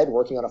countryside,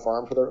 working on a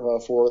farm for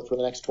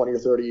the next 20 or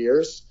 30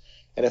 years.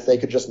 And if they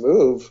could just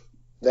move,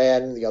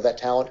 then, that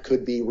talent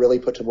could be really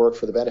put to work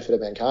for the benefit of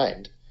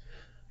mankind.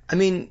 I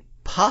mean,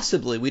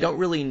 possibly. We don't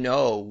really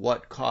know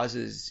what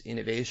causes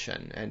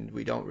innovation, and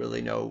we don't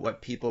really know what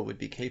people would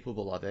be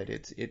capable of it.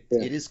 It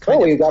is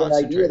kind of you've got an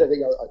idea that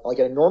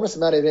an enormous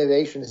amount of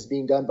innovation is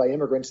being done by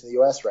immigrants in the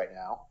U.S. right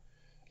now.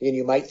 And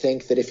you might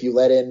think that if you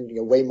let in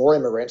way more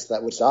immigrants,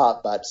 that would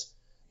stop. But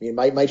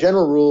my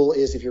general rule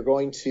is if you're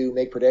going to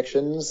make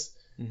predictions,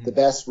 mm-hmm. the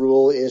best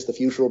rule is the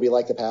future will be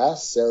like the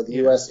past. So the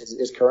U.S.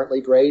 is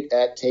currently great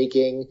at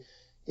taking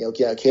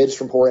kids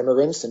from poor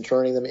immigrants and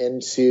turning them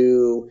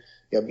into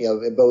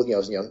both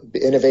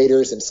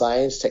innovators in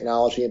science,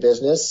 technology, and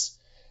business,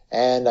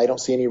 and I don't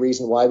see any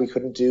reason why we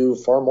couldn't do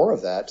far more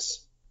of that.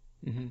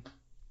 Mm-hmm.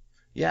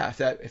 Yeah,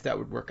 if that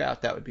would work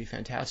out, that would be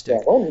fantastic.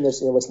 Yeah, well, I mean,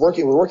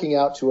 we're working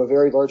out to a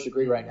very large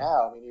degree right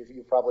now. I mean,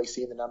 you've probably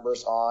seen the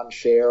numbers on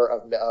share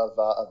of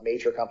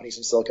major companies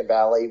in Silicon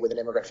Valley with an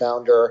immigrant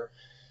founder.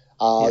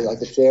 Like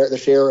the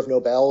share of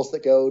Nobels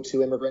that go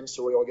to immigrants,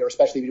 or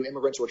especially to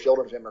immigrants or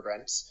children of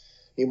immigrants.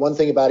 I mean, one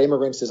thing about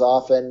immigrants is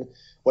often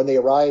when they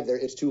arrive,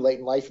 it's too late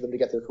in life for them to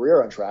get their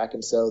career on track,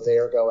 and so they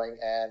are going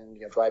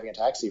and driving a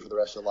taxi for the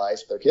rest of their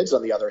lives. Their kids,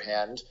 on the other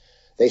hand,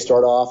 they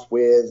start off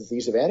with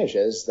these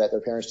advantages that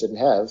their parents didn't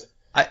have.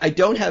 I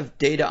don't have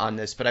data on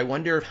this, but I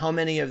wonder how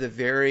many of the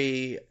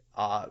very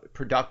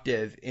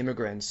productive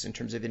immigrants in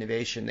terms of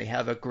innovation, they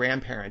have a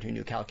grandparent who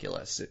knew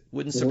calculus. It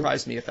wouldn't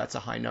surprise me if that's a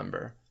high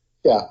number.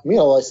 Yeah,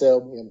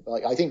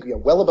 I think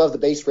well above the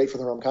base rate for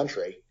their home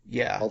country.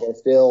 Yeah, although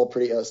still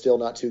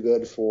not too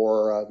good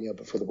for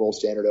for the world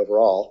standard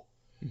overall.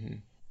 Mm-hmm.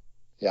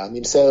 Yeah,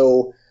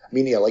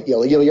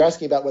 you're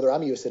asking about whether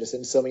I'm a U.S.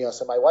 citizen. So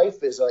my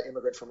wife is an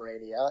immigrant from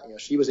Romania.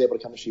 She was able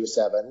to come when she was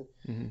 7,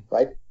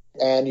 right?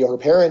 And her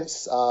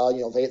parents,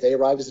 they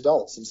arrived as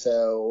adults, and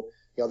so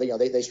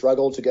they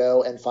struggled to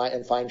go and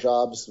find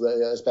jobs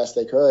as best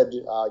they could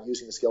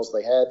using the skills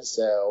they had.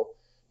 So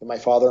my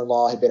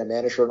father-in-law had been a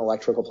manager in an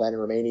electrical plant in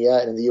Romania,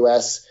 and in the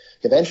U.S.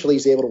 eventually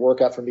he's able to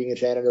work up from being a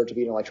janitor to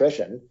being an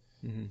electrician.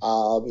 And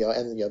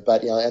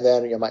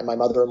then my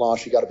mother-in-law,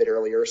 she got a bit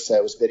earlier, so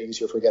it was a bit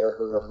easier for get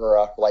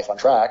her life on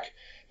track.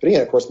 But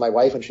again, of course, my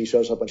wife, when she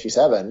shows up when she's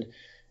 7,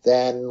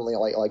 then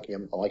like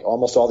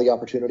almost all the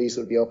opportunities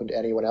that would be open to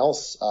anyone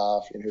else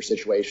in her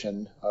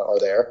situation are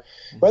there.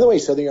 Mm-hmm. By the way,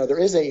 so there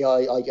is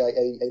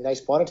a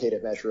nice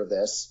quantitative measure of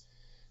this.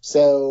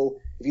 So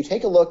if you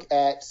take a look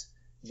at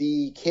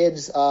the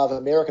kids of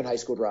American high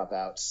school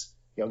dropouts,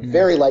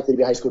 very likely to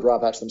be high school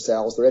dropouts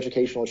themselves. Their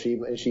educational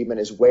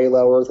achievement is way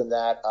lower than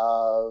that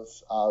of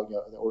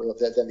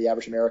than the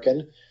average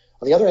American.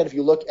 On the other hand, if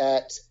you look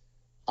at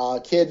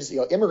kids,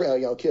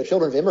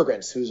 children of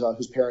immigrants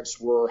whose parents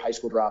were high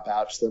school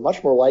dropouts, they're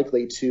much more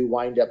likely to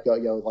wind up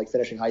like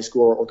finishing high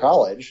school or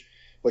college,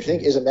 which I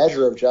think is a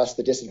measure of just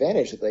the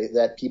disadvantage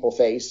that people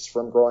face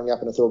from growing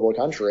up in a third world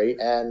country,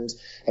 and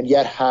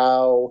yet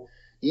how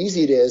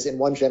easy it is in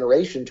one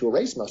generation to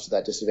erase most of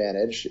that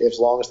disadvantage as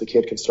long as the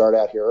kid can start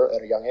out here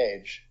at a young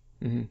age.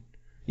 Mm-hmm.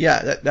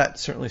 Yeah, that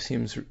certainly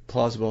seems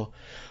plausible.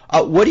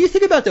 What do you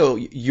think about, though,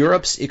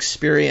 Europe's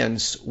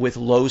experience with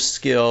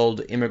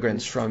low-skilled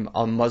immigrants from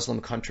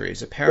Muslim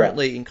countries?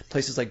 Apparently, in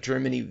places like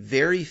Germany,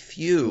 very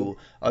few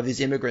of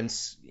these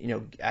immigrants,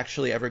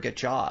 actually ever get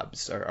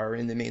jobs or are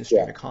in the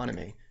mainstream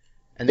economy.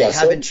 And they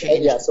haven't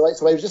changed. So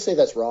I would just say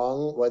that's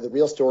wrong. Well, the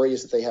real story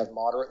is that they have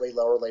moderately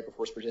lower labor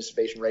force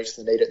participation rates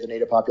than the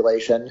native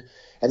population.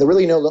 And the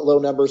really low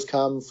numbers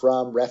come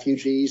from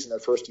refugees in their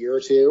first year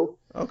or two.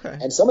 Okay.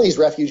 And some of these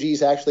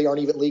refugees actually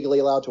aren't even legally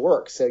allowed to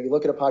work. So you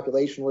look at a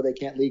population where they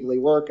can't legally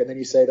work, and then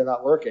you say they're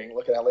not working.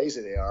 Look at how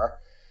lazy they are.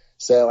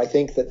 So I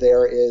think that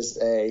there is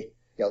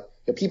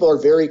people are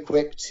very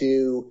quick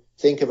to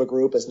think of a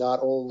group as not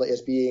only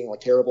as being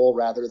like terrible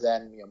rather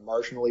than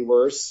marginally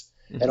worse.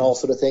 And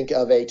also to think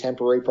of a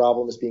temporary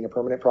problem as being a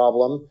permanent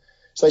problem.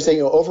 So I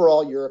say,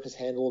 overall, Europe has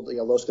handled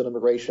low-skilled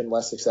immigration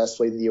less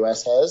successfully than the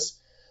U.S. has.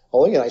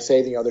 Although, I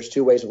say, there's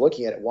two ways of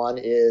looking at it. One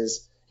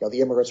is,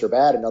 the immigrants are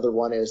bad. Another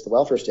one is the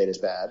welfare state is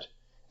bad.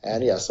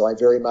 And so I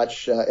very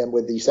much am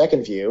with the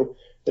second view.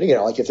 But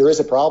if there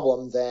is a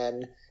problem,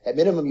 then at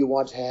minimum you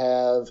want to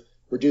have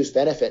reduced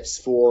benefits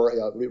for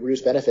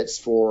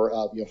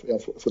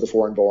the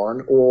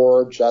foreign-born,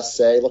 or just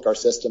say, look, our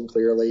system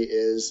clearly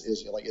is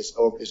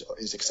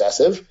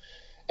excessive,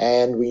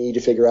 and we need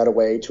to figure out a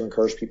way to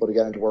encourage people to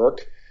get into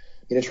work.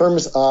 In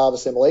terms of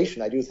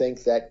assimilation, I do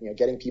think that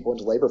getting people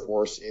into the labor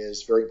force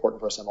is very important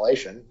for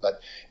assimilation.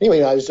 But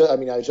anyway, I was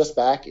just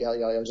back,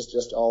 I was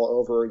just all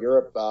over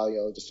Europe,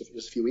 just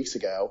a few weeks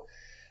ago.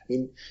 I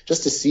mean,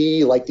 just to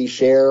see like the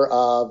share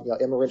of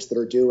immigrants that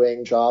are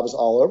doing jobs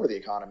all over the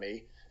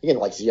economy. Again,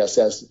 like Zia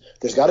says,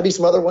 there's got to be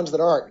some other ones that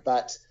aren't,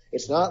 but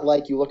it's not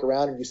like you look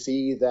around and you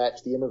see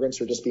that the immigrants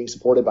are just being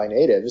supported by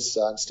natives.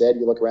 Instead,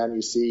 you look around and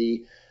you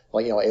see, a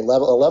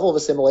level of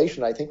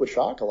assimilation I think would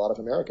shock a lot of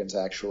Americans,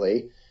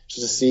 actually,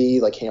 just to see,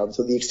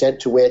 to the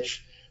extent to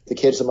which the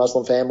kids of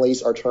Muslim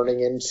families are turning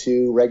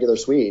into regular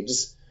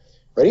Swedes.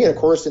 Right? And of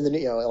course,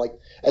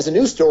 as a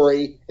news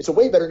story, it's a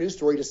way better news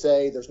story to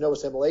say there's no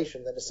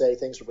assimilation than to say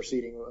things are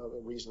proceeding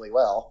reasonably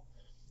well.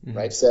 Mm-hmm.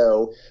 Right.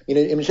 So,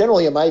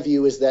 generally, in my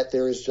view, is that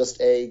there is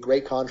just a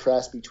great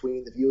contrast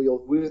between the view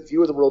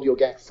of the world you'll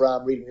get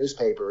from reading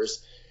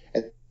newspapers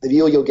and the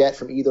view you'll get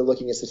from either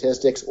looking at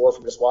statistics or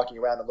from just walking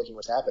around and looking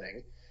what's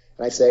happening.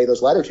 And I'd say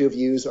those latter two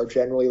views are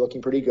generally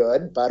looking pretty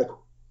good. But,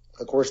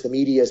 of course, the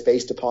media is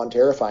based upon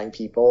terrifying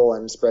people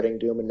and spreading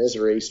doom and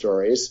misery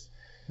stories.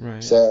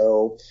 Right.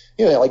 So,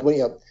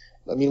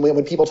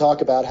 when people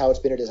talk about how it's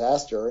been a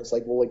disaster, it's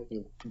like, well,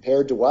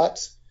 compared to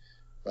what?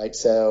 Right.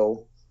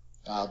 So.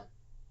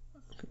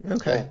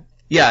 Okay.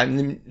 Yeah, and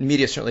the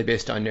media is certainly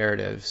based on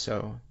narrative,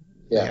 so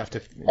you have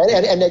to.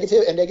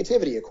 And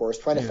negativity, of course,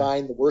 trying to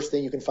find the worst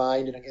thing you can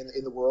find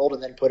in the world,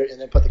 and then put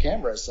the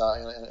cameras,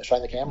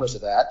 shine the cameras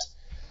of that,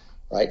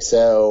 right?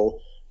 So,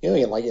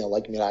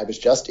 I was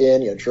just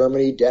in,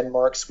 Germany,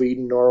 Denmark,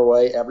 Sweden,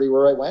 Norway,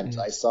 everywhere I went,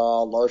 I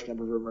saw a large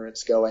number of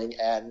immigrants going,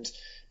 and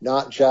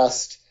not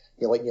just,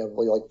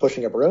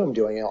 pushing a broom,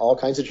 doing all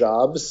kinds of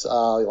jobs,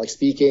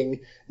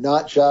 speaking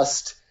not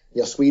just,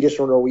 Swedish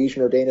or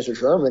Norwegian or Danish or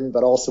German,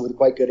 but also with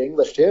quite good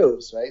English too,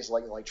 right? It's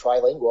like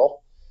trilingual,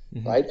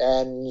 right?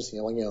 And, I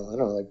don't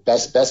know,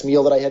 best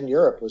meal that I had in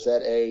Europe was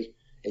at a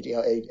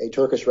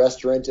Turkish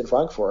restaurant in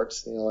Frankfurt.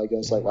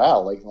 It's like,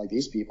 wow, like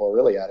these people are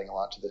really adding a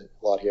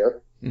lot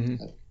here.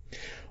 Mm-hmm.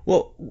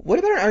 Well, what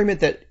about an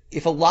argument that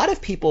if a lot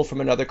of people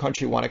from another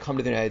country want to come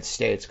to the United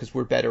States because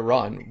we're better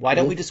run, why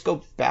don't we just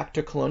go back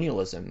to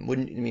colonialism?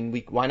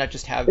 Why not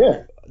just have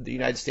the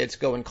United States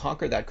go and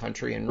conquer that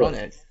country and run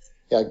it?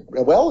 Yeah,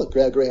 well,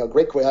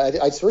 great question.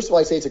 First of all,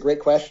 I say it's a great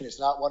question. It's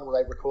not one where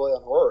I recoil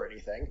on horror or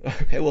anything.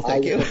 Okay, well,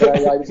 thank you.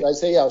 I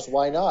say, so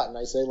why not? And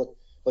I say, look,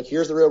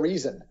 here's the real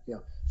reason.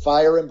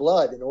 Fire and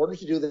blood. In order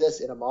to do this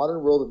in a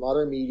modern world with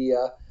modern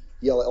media,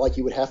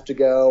 you would have to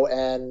go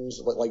and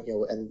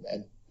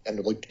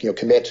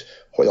commit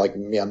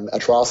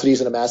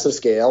atrocities on a massive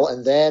scale,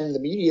 and then the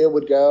media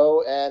would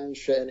go and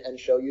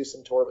show you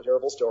some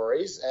terrible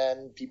stories,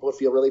 and people would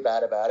feel really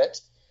bad about it,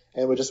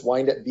 and it would just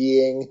wind up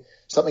being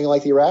something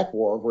like the Iraq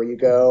War, where you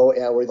go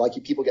where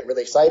people get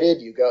really excited,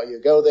 you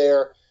go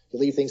there, you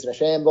leave things in a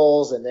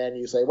shambles, and then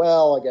you say,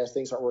 well, I guess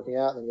things aren't working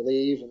out, and then you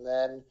leave, and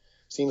then it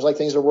seems like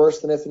things are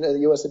worse than if the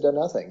U.S. had done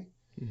nothing.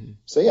 Mm-hmm.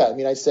 So yeah,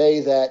 I'd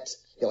say that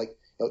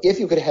if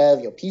you could have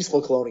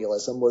peaceful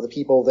colonialism where the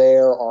people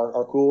there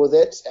are cool with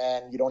it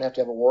and you don't have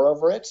to have a war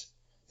over it,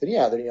 then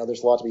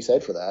there's a lot to be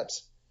said for that.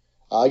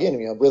 Again,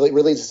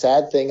 really the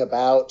sad thing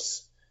about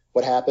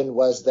what happened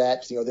was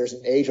that there's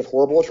an age of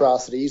horrible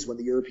atrocities when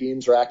the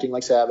Europeans are acting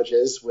like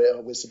savages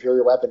with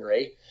superior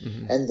weaponry,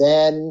 and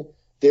then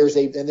there's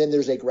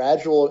a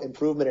gradual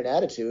improvement in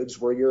attitudes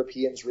where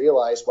Europeans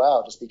realize,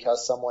 wow, just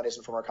because someone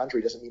isn't from our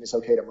country doesn't mean it's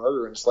okay to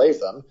murder and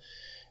enslave them.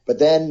 But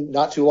then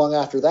not too long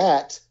after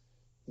that,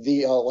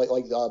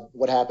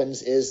 what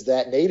happens is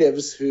that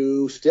natives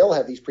who still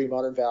have these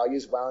pre-modern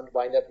values wind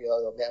up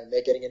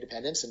getting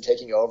independence and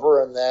taking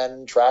over and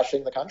then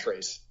trashing the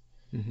countries.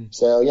 Mm-hmm.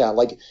 So yeah,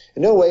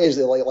 in no way is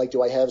it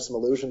do I have some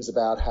illusions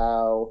about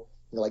how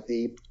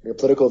the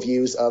political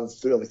views of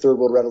third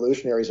world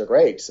revolutionaries are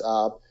great.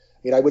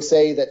 I would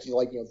say that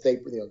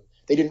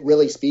they didn't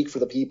really speak for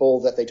the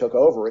people that they took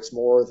over. It's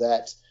more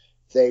that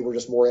they were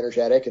just more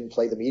energetic and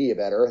played the media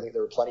better. I think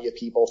there were plenty of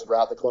people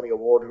throughout the colonial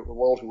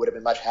world who would have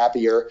been much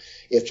happier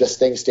if just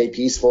things stayed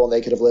peaceful and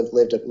they could have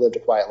lived a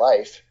quiet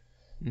life.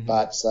 Mm-hmm.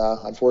 But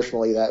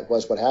unfortunately, that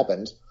was what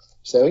happened.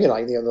 So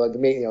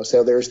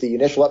so there's the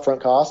initial upfront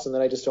cost, and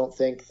then I just don't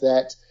think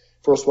that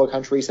first world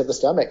countries have the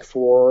stomach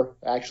for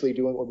actually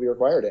doing what we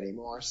required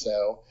anymore.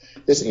 So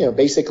this,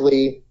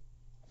 basically,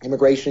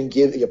 immigration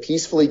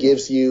peacefully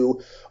gives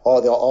you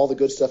all the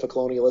good stuff of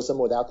colonialism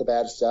without the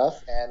bad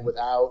stuff, and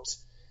without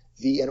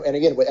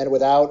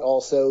without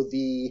also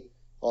the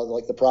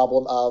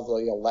problem of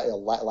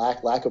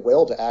lack of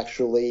will to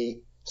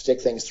actually stick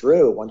things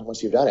through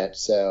once you've done it.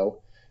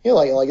 So in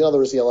other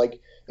words,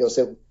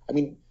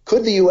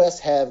 could the U.S.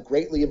 have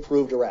greatly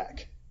improved Iraq?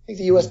 I think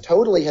the U.S.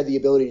 totally had the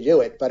ability to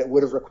do it, but it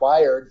would have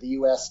required the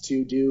U.S.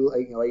 to do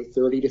a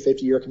 30 to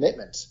 50 year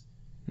commitment,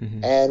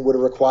 and would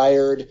have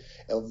required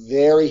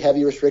very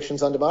heavy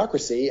restrictions on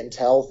democracy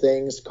until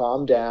things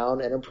calm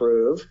down and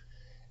improve.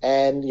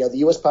 And the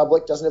U.S.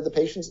 public doesn't have the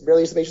patience,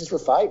 barely has the patience for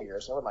 5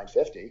 years, never mind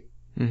 50.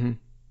 Mm-hmm.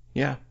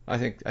 Yeah, I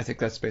think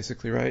that's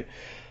basically right.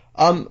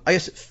 I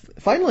guess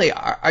finally,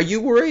 are you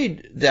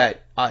worried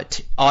that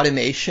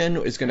automation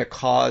is going to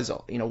cause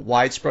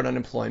widespread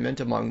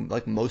unemployment among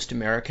most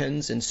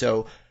Americans, and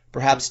so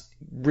perhaps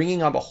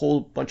bringing up a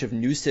whole bunch of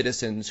new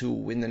citizens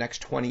who in the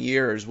next 20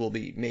 years will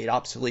be made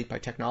obsolete by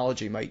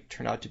technology might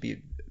turn out to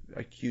be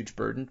a huge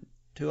burden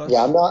to us?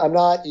 Yeah, I'm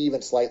not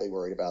even slightly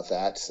worried about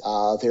that.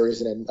 There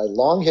is a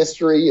long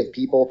history of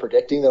people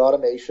predicting that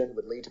automation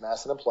would lead to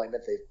mass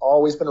unemployment. They've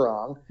always been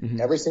wrong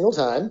every single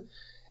time.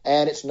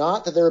 And it's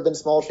not that there have been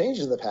small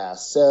changes in the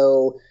past.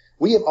 So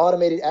we have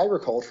automated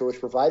agriculture,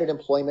 which provided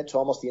employment to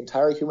almost the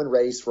entire human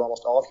race for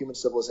almost all of human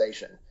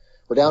civilization.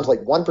 We're down to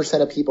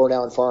 1% of people are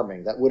now in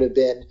farming. That would have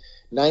been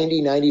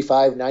 90,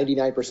 95,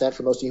 99%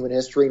 for most of human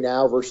history.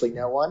 Now virtually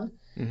no one.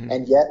 Mm-hmm.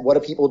 And yet what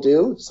do people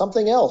do?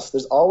 Something else.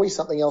 There's always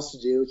something else to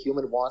do.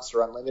 Human wants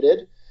are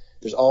unlimited.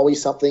 There's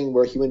always something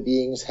where human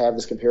beings have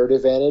this comparative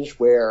advantage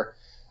where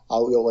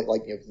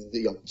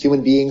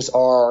human beings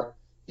are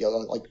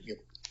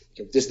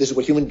this is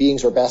what human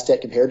beings are best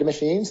at compared to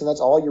machines, and that's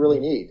all you really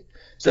need.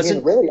 So I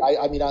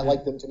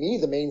like them. To me,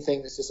 the main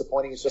thing that's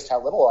disappointing is just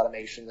how little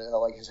automation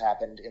has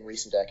happened in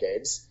recent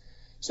decades.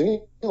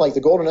 So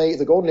the golden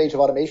age of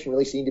automation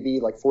really seemed to be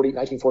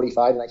 1945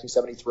 to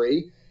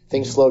 1973.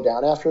 Things slowed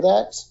down after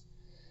that.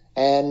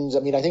 And I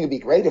think it'd be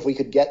great if we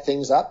could get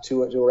things up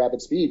to a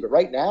rapid speed. But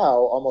right now,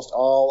 almost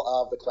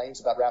all of the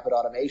claims about rapid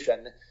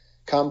automation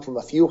come from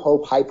a few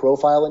high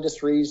profile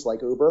industries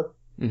like Uber.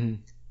 Mm-hmm.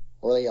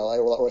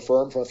 Or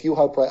from a few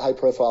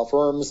high-profile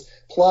firms,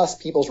 plus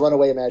people's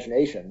runaway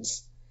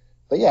imaginations.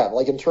 But yeah,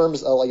 like in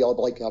terms of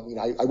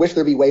I wish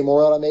there'd be way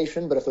more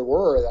automation, but if there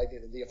were, I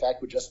think the effect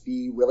would just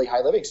be really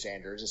high living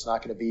standards. It's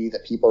not going to be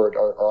that people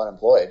are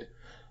unemployed.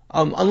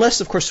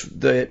 Unless, of course,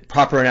 the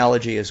proper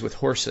analogy is with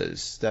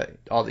horses, that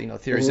all the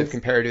theories of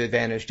comparative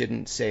advantage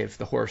didn't save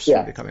the horse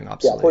from becoming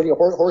obsolete. Yeah,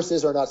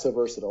 horses are not so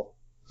versatile.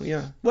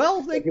 Yeah,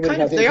 well,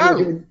 they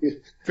are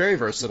very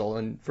versatile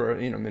and for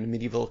in a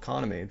medieval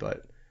economy,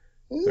 but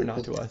they're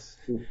not to us.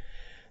 Yeah,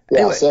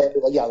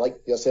 anyway.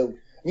 So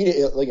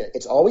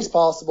it's always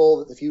possible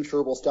that the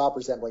future will stop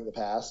resembling the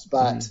past,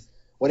 but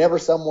whenever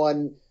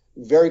someone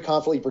very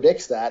confidently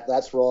predicts that,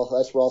 that's where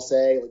I'll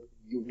say, like,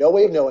 you have no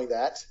way of knowing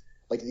that.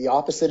 Like, the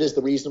opposite is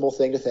the reasonable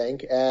thing to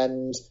think.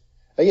 And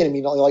again, I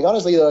mean, like,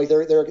 honestly, like,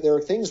 there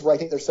are things where I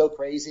think they're so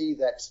crazy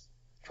that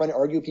trying to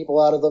argue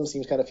people out of them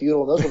seems kind of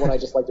futile. And those are when I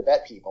just like to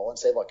bet people and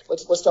say, look,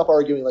 let's stop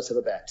arguing. Let's have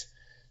a bet.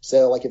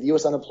 So, like, if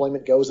U.S.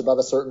 unemployment goes above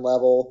a certain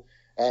level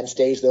and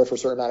stays there for a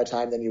certain amount of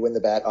time, then you win the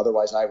bet.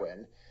 Otherwise, I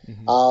win.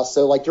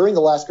 So, like, during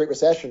the last Great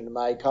Recession,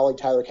 my colleague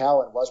Tyler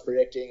Cowen was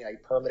predicting a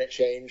permanent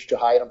change to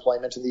high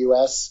unemployment in the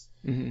U.S.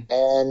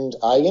 And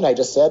I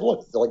just said,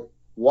 look, like,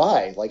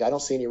 why? Like, I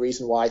don't see any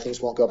reason why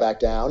things won't go back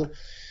down.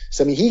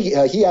 So, I mean,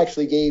 he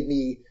actually gave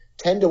me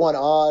 10-1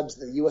 odds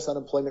that the U.S.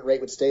 unemployment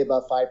rate would stay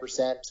above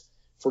 5%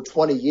 for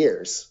 20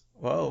 years.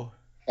 Whoa.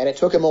 And it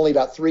took him only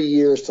about 3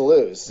 years to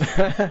lose.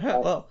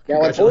 Well,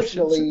 now,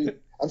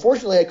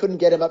 unfortunately, I couldn't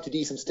get him up to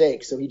decent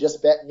stakes, so he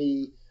just bet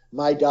me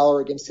my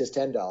dollar against his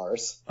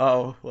 $10.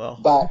 Oh, well.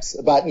 But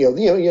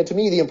to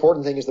me, the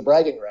important thing is the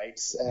bragging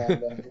rights.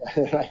 And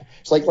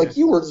it's like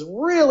you were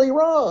really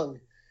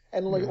wrong.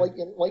 And and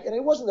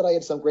it wasn't that I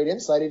had some great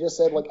insight. I just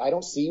said, like, I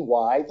don't see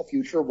why the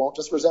future won't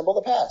just resemble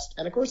the past.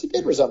 And of course, it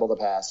did resemble the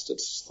past.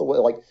 It's the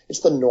way, it's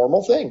the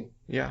normal thing.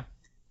 Yeah.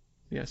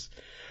 Yes.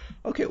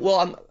 Okay.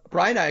 Well,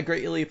 Brian, I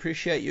greatly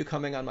appreciate you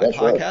coming on my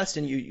podcast,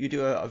 and you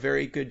do a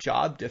very good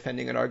job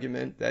defending an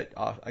argument that,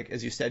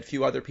 as you said,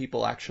 few other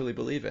people actually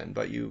believe in,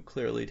 but you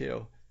clearly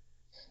do.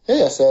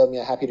 Yeah. So I'm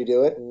happy to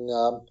do it, and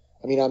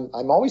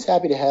I'm always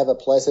happy to have a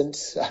pleasant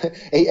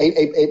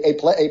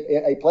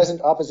a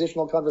pleasant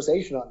oppositional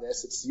conversation on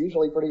this. It's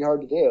usually pretty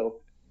hard to do.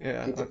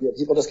 Yeah.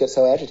 People just get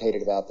so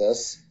agitated about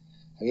this.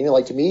 I mean,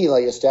 like, to me,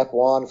 like, a step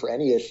one for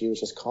any issue is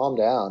just calm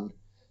down.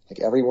 Like,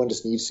 everyone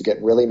just needs to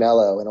get really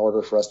mellow in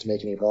order for us to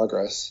make any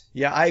progress.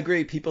 Yeah, I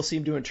agree. People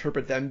seem to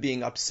interpret them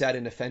being upset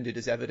and offended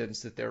as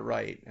evidence that they're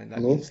right, and that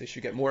means they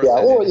should get more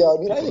offended. I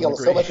mean, I think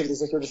so much of this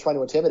is they're just trying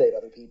to intimidate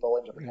other people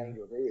into pretending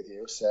to agree with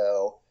you.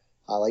 So,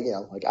 I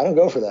don't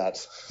go for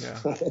that.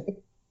 Yeah.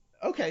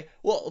 Okay.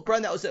 Well,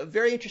 Brian, that was a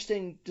very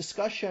interesting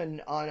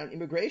discussion on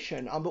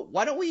immigration. But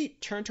why don't we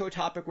turn to a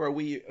topic where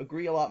we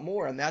agree a lot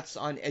more, and that's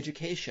on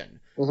education.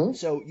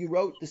 So you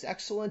wrote this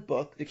excellent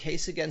book, The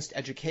Case Against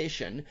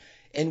Education,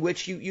 in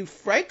which you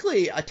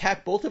frankly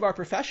attack both of our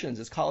professions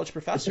as college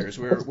professors.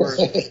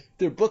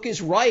 The book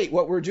is right.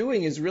 What we're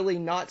doing is really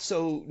not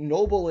so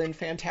noble and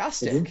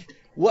fantastic.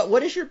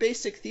 What is your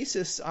basic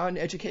thesis on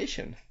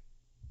education?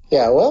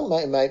 Yeah, well,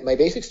 my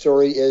basic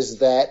story is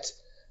that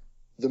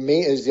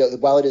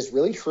while it is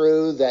really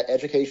true that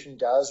education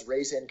does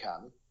raise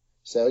income,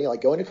 so,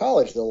 like going to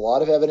college, there's a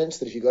lot of evidence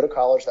that if you go to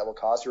college, that will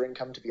cause your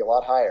income to be a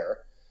lot higher.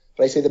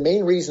 But I say the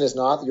main reason is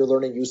not that you're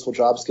learning useful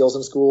job skills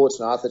in school.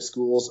 It's not that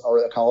schools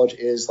or college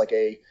is like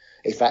a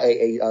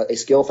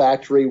skill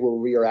factory where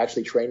we are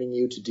actually training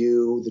you to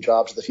do the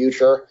jobs of the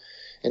future.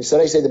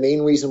 Instead, I say the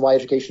main reason why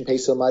education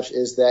pays so much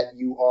is that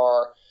you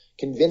are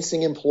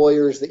convincing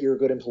employers that you're a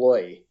good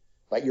employee.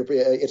 Right?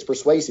 It's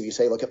persuasive. You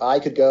say, look, if I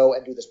could go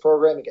and do this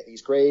program and get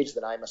these grades,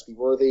 then I must be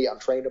worthy. I'm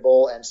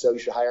trainable, and so you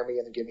should hire me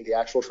and then give me the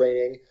actual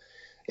training.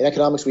 In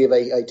economics, we have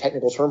a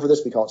technical term for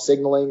this. We call it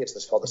signaling.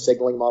 It's called the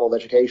signaling model of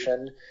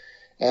education.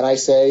 And I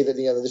say that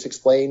this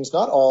explains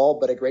not all,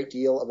 but a great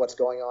deal of what's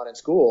going on in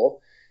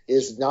school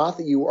is not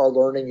that you are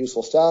learning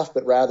useful stuff,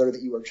 but rather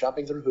that you are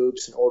jumping through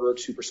hoops in order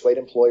to persuade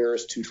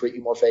employers to treat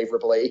you more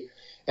favorably.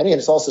 And again,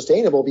 it's all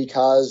sustainable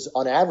because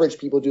on average,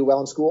 people who do well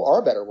in school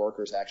are better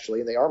workers, actually,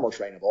 and they are more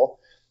trainable.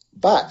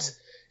 But,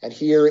 and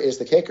here is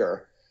the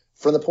kicker,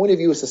 from the point of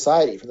view of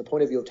society, from the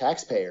point of view of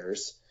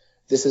taxpayers,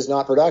 this is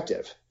not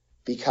productive.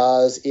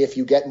 Because if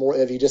you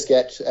just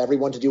get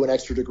everyone to do an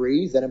extra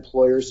degree, then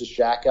employers just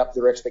jack up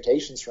their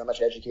expectations for how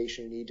much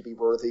education you need to be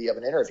worthy of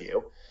an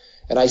interview.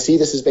 And I see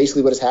this is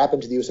basically what has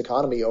happened to the U.S.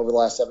 economy over the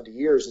last 70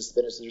 years.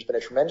 There's been a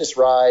tremendous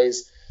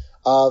rise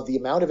of the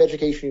amount of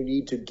education you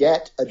need to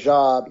get a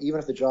job, even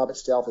if the job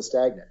itself is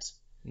stagnant.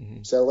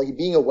 So, like,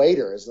 being a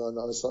waiter it's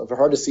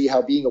hard to see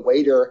how being a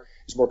waiter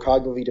is more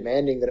cognitively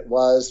demanding than it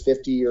was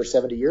 50 or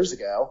 70 years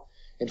ago.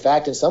 In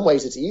fact, in some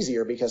ways, it's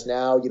easier because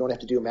now you don't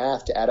have to do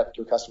math to add up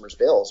your customers'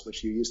 bills,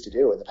 which you used to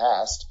do in the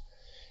past.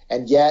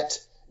 And yet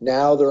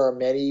now there are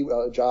many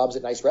jobs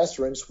at nice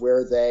restaurants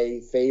where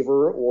they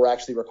favor or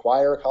actually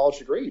require a college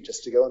degree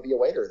just to go and be a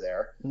waiter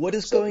there. What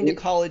does going to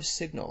college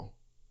signal?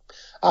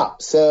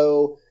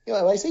 So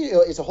I say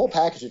it's a whole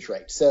package of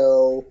traits.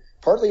 So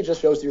partly it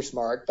just shows that you're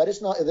smart, but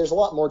it's not. There's a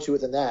lot more to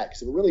it than that.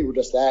 Because if it really were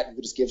just that, you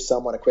could just give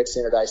someone a quick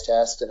standardized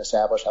test and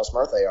establish how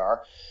smart they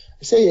are.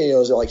 I say,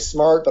 like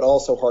smart, but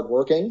also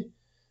hardworking.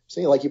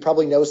 So, like, you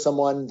probably know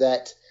someone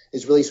that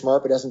is really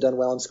smart but hasn't done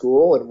well in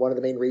school, and one of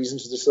the main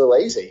reasons is they're so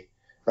lazy,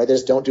 right? They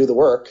just don't do the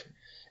work.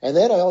 And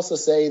then I also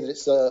say that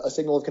it's a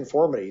signal of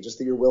conformity, just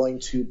that you're willing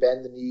to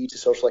bend the knee to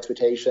social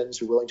expectations,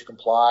 you're willing to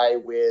comply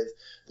with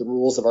the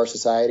rules of our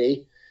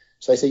society.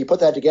 So I say you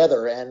put that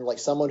together, and like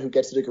someone who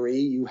gets a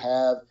degree, you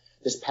have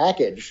this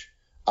package.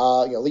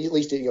 At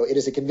least it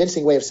is a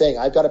convincing way of saying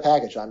I've got a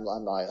package. I'm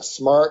a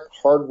smart,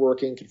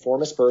 hardworking,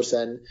 conformist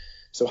person,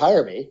 so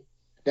hire me.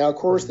 Now, of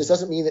course, this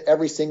doesn't mean that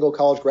every single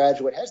college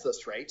graduate has those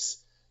traits.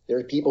 There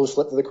are people who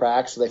slip through the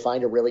cracks, so they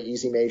find a really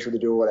easy major to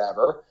do or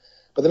whatever.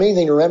 But the main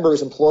thing to remember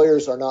is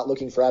employers are not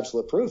looking for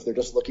absolute proof. They're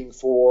just looking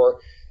for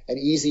an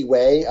easy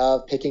way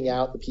of picking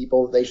out the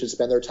people they should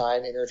spend their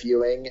time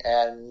interviewing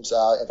and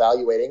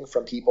evaluating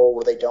from people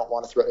where they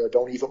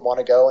don't even want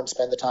to go and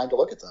spend the time to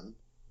look at them.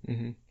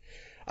 Mm-hmm.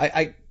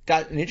 I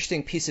got an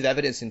interesting piece of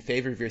evidence in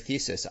favor of your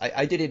thesis.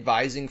 I did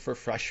advising for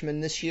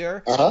freshmen this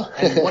year,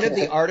 and one of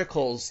the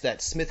articles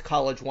that Smith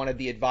College wanted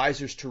the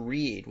advisors to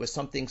read was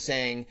something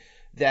saying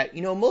that,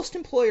 most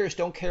employers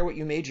don't care what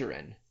you major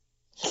in.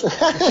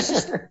 It's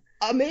just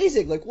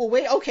amazing. Like, well,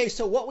 wait, okay,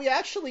 so what we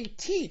actually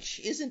teach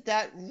isn't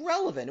that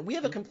relevant. We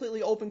have a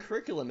completely open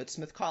curriculum at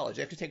Smith College.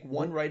 You have to take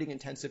one writing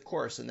intensive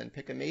course and then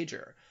pick a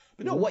major.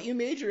 But no, what you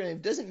major in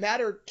doesn't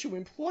matter to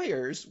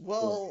employers.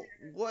 Well,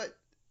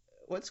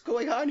 what's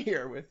going on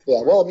here with?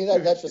 Yeah, well, I mean,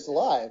 that's just a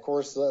lie. Of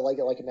course, like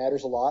it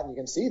matters a lot, and you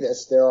can see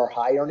this. There are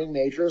high-earning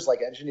majors like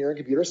engineering,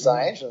 computer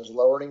science, and there's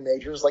low-earning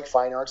majors like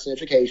fine arts and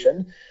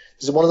education.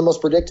 This is one of the most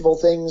predictable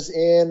things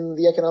in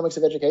the economics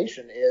of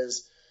education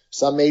is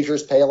some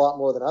majors pay a lot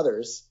more than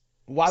others.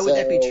 Why would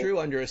that be true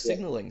under a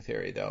signaling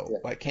theory, though? Yeah.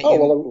 Why can't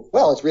you?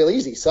 Well, it's real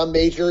easy. Some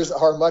majors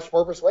are much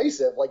more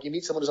persuasive. Like you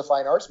meet someone who's a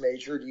fine arts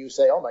major, do you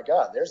say, "Oh my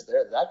God,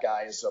 that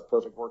guy is a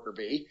perfect worker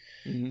bee"?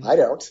 Mm-hmm. I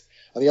don't.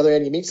 On the other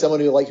hand, you meet someone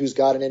who's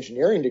got an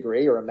engineering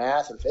degree or a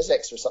math or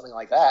physics or something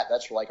like that.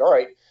 That's like, all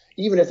right,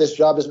 even if this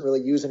job doesn't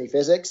really use any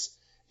physics,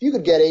 if you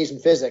could get A's in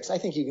physics, I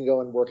think you can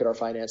go and work at our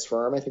finance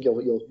firm. I think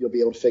you'll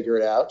be able to figure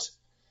it out.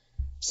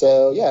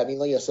 So yeah, I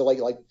mean, here, so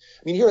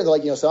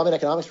I'm an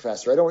economics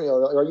professor.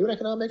 Are you in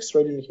economics?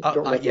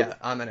 Yeah,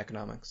 I'm in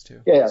economics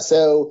too. Yeah.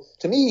 So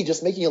to me,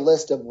 just making a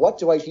list of what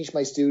do I teach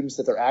my students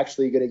that they're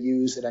actually going to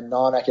use in a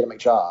non-academic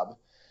job,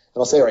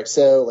 and I'll say, all right,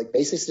 so like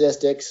basic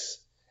statistics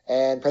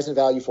and present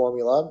value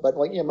formula, but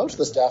most of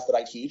the stuff that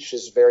I teach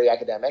is very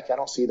academic. I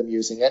don't see them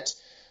using it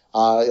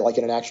like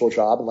in an actual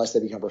job unless they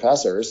become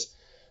professors.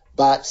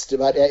 But the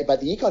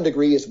econ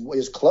degree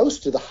is close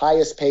to the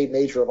highest paid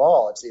major of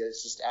all.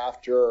 It's just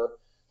after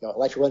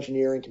electrical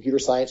engineering, computer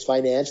science,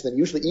 finance, and then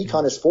usually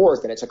econ is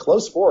fourth, and it's a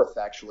close fourth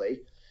actually.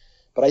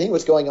 But I think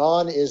what's going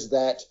on is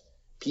that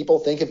people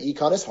think of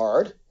econ as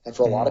hard, and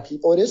for a lot of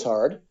people it is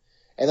hard.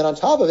 And then on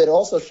top of it, it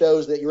also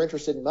shows that you're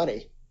interested in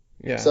money.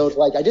 Yeah. So it's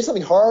like I did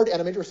something hard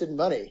and I'm interested in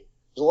money.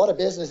 There's a lot of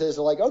businesses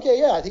that are like, okay,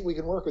 yeah, I think we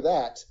can work with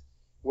that.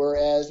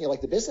 Whereas like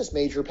the business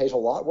major pays a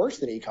lot worse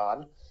than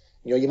econ.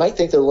 You might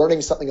think they're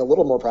learning something a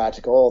little more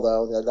practical,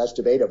 although that's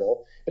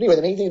debatable. But anyway,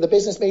 the main thing, the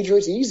business major,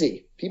 it's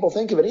easy. People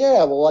think of it,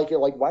 yeah, well,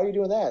 why are you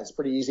doing that? It's a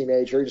pretty easy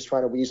major. You're just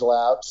trying to weasel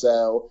out.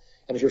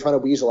 And if you're trying to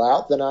weasel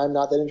out, then I'm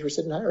not that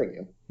interested in hiring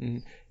you. Mm-hmm.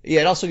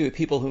 Yeah, and also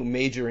people who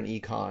major in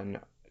econ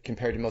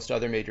compared to most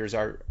other majors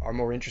are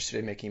more interested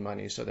in making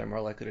money, so they're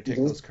more likely to take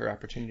those career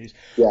opportunities.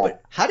 Yeah.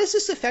 But how does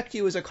this affect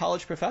you as a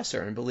college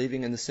professor and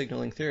believing in the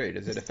signaling theory?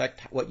 Does it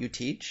affect what you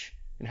teach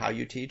and how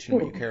you teach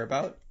and what you care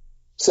about?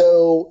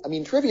 So, I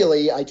mean,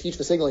 trivially, I teach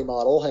the signaling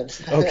model, and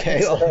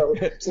okay. So,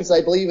 since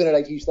I believe in it,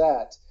 I teach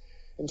that.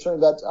 In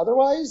terms of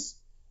otherwise,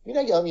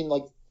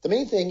 the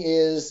main thing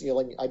is,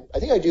 I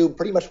think I do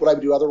pretty much what I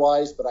would do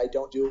otherwise, but I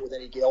don't do it with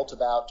any guilt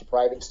about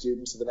depriving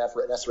students of the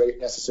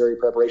necessary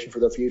preparation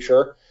for their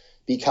future,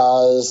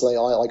 because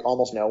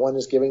almost no one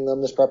is giving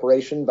them this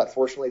preparation, but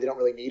fortunately they don't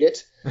really need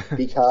it,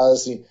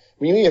 because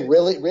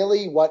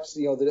really what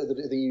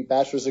the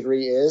bachelor's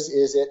degree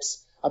is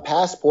it's a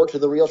passport to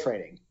the real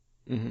training.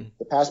 Mm-hmm.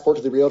 The passport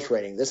to the real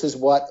training. This is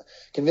what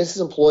convinces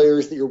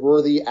employers that you're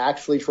worthy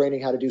actually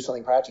training how to do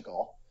something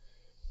practical.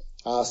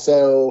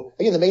 So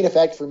again, the main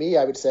effect for me,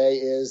 I would say,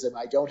 is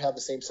I don't have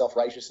the same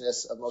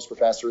self-righteousness of most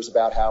professors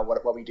about how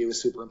what we do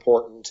is super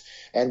important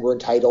and we're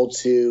entitled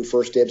to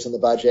first dibs on the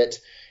budget,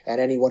 and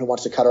anyone who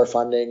wants to cut our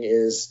funding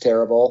is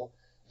terrible.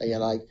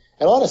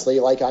 And honestly,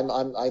 I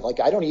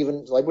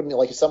wouldn't,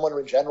 if someone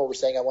in general were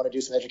saying I want to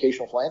do some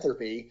educational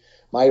philanthropy,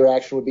 my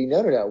reaction would be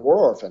no, we're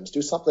orphans.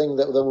 Do something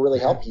that will really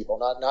help people,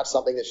 not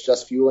something that's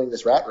just fueling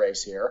this rat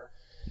race here.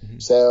 Mm-hmm.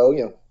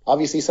 So,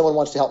 obviously someone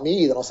wants to help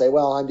me, then I'll say,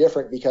 well, I'm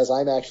different because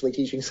I'm actually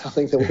teaching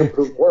something that will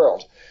improve the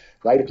world,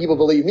 right? If people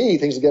believe me,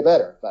 things will get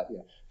better. But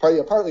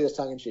partly that's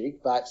tongue in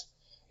cheek. But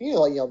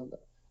do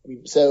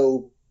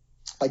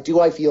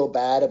I feel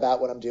bad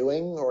about what I'm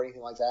doing or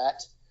anything like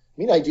that?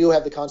 I do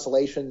have the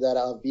consolation that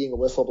of being a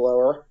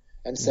whistleblower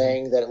and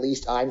saying that at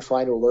least I'm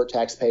trying to alert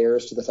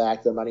taxpayers to the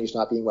fact that money is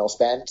not being well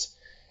spent.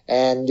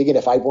 And again,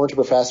 if I weren't a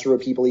professor,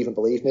 would people even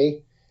believe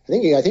me?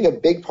 I think a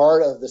big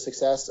part of the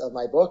success of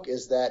my book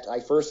is that I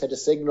first had to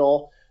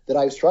signal that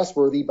I was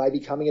trustworthy by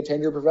becoming a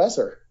tenured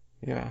professor.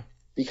 Yeah.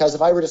 Because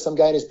if I were just some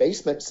guy in his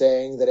basement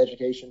saying that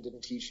education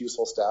didn't teach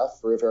useful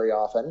stuff very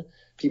often,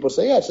 people would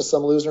say, yeah, it's just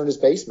some loser in his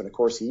basement. Of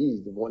course,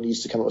 he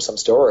needs to come up with some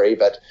story.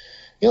 But,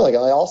 like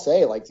I'll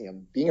say,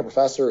 being a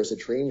professor is a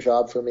dream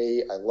job for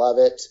me. I love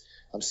it.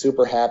 I'm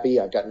super happy.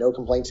 I've got no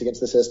complaints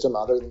against the system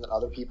other than that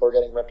other people are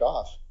getting ripped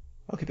off.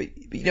 Okay,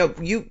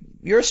 but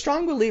you're a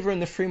strong believer in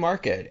the free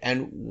market.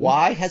 And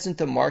why hasn't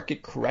the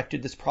market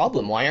corrected this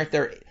problem? Why aren't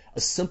there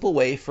a simple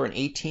way for an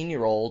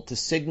 18-year-old to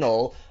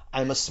signal,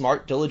 I'm a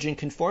smart, diligent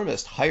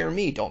conformist. Hire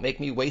me. Don't make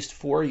me waste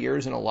 4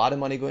 years and a lot of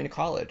money going to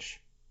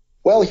college.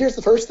 Well, here's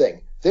the first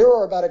thing. There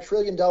are about $1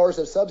 trillion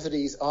of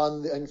subsidies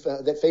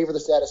that favor the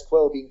status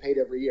quo being paid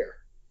every year.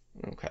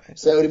 Okay.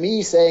 So to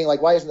me, saying,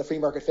 why isn't the free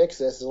market fix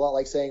this is a lot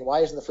like saying, why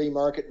isn't the free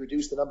market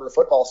reduce the number of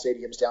football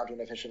stadiums down to an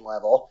efficient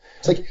level?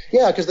 It's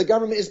because the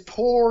government is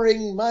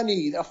pouring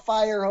money. A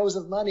fire hose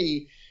of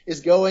money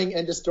is going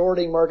and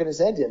distorting market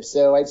incentives.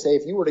 So I'd say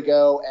if you were to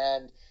go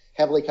and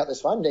heavily cut this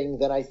funding,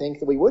 then I think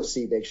that we would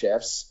see big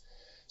shifts.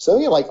 So,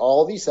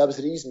 all of these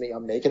subsidies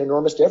make an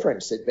enormous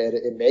difference.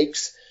 It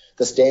makes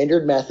the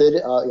standard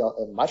method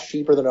much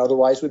cheaper than it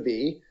otherwise would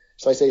be.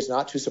 So I say it's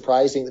not too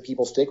surprising that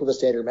people stick with the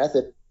standard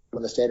method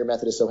when the standard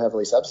method is so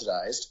heavily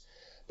subsidized.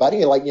 But,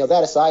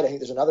 that aside, I think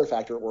there's another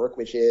factor at work,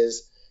 which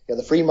is,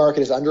 the free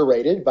market is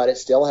underrated, but it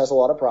still has a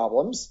lot of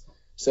problems.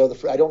 So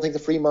I don't think the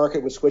free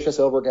market would switch us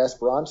over to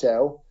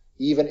Esperanto,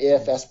 even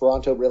if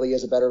Esperanto really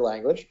is a better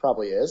language.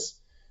 Probably is.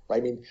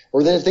 Right?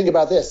 Or then think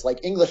about this,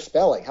 English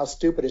spelling. How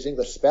stupid is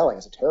English spelling?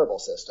 It's a terrible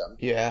system.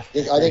 Yeah.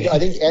 I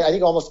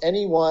think almost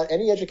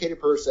any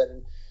educated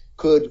person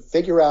could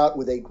figure out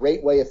with a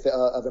great way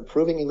of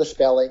improving English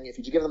spelling. If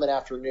you give them an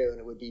afternoon,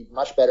 it would be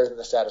much better than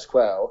the status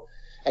quo.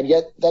 And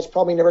yet that's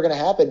probably never going to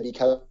happen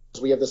because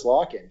we have this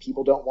lock-in.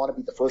 People don't want to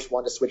be the first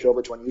one to switch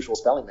over to unusual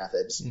spelling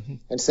methods. Mm-hmm.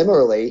 And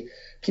similarly,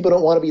 people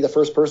don't want to be the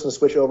first person to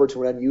switch over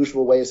to an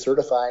unusual way of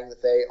certifying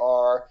that they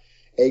are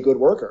a good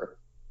worker.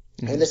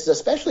 Mm-hmm. And this is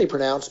especially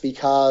pronounced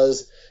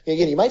because,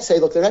 again, you might say,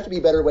 look, there have to be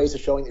better ways of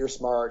showing that you're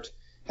smart,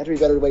 have to be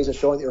better ways of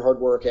showing that you're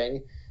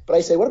hardworking. But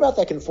I say, what about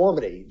that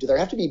conformity? Do there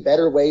have to be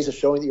better ways of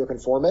showing that you're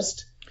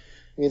conformist?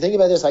 When you think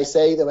about this, I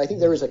say that I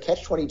think there is a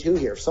catch-22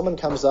 here. If someone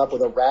comes up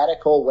with a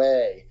radical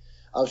way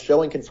of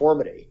showing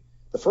conformity,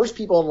 the first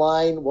people in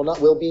line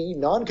will be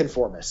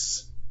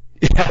nonconformists.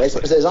 Yeah. Right? So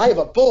it says, I have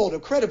a bold,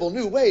 incredible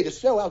new way to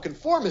show how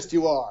conformist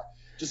you are.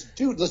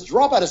 Let's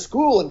drop out of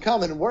school and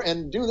come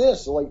and do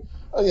this. So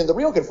the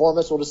real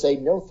conformist will just say,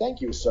 no, thank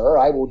you, sir.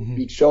 I will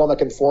show I'm a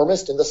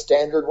conformist in the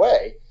standard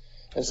way.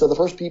 And so the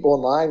first people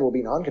in line will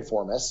be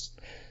nonconformists.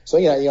 So,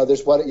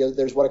 there's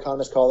what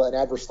economists call an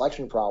adverse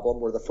selection problem,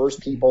 where the first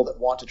people that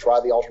want to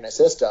try the alternate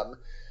system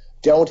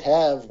don't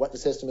have what the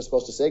system is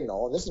supposed to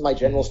signal. And this is my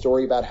general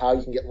story about how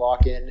you can get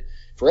lock-in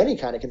for any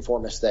kind of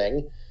conformist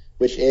thing,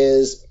 which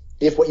is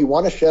if what you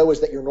want to show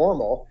is that you're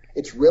normal,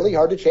 it's really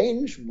hard to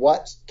change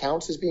what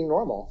counts as being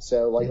normal.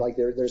 So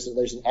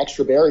there's an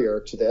extra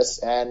barrier to this,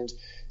 and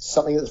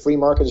something that the free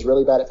market is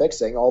really bad at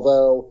fixing.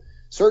 Although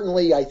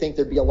certainly I think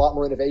there'd be a lot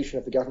more innovation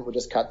if the government would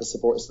just cut the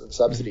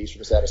subsidies from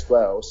the status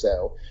quo.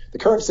 So the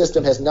current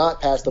system has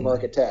not passed the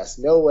market test.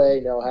 No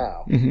way, no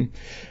how. Mm-hmm.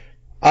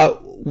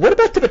 What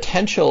about the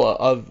potential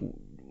of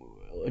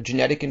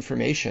genetic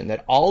information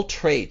that all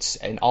traits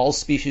and all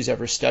species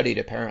ever studied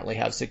apparently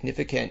have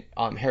significant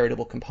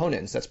heritable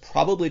components? That's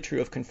probably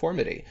true of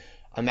conformity.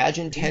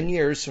 Imagine 10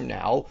 years from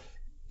now,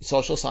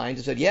 social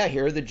scientists said, yeah,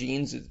 here are the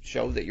genes that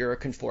show that you're a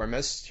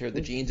conformist. Here are the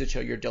genes that show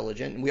you're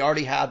diligent. And we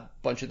already have a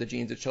bunch of the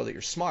genes that show that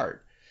you're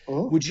smart.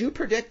 Mm-hmm. Would you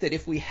predict that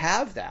if we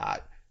have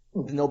that,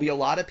 then there'll be a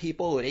lot of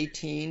people at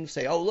 18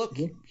 say, oh, look,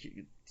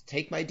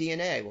 take my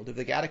DNA. We'll do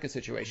the Gattaca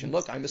situation.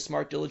 Look, I'm a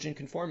smart, diligent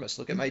conformist.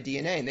 Look at my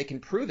DNA. And they can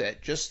prove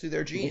it just through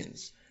their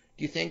genes.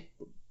 Do you think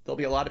there'll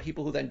be a lot of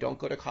people who then don't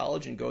go to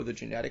college and go the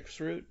genetics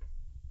route?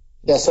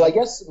 Yeah, so I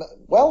guess,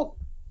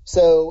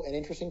 so an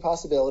interesting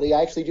possibility.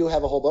 I actually do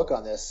have a whole book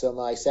on this. So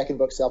my second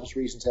book, Selfish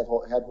Reasons to Have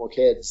More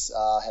Kids,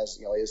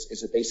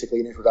 is basically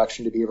an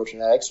introduction to behavioral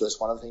genetics. So it's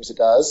one of the things it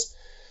does.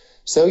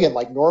 So again,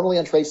 normally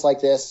on traits like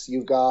this,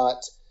 you've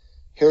got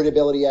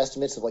heritability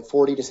estimates of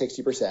 40 to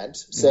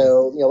 60%.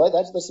 So,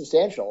 that's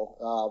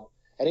substantial.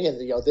 And again,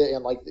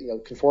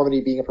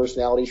 conformity being a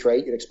personality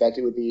trait, you'd expect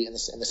it would be in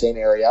the same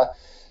area.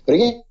 But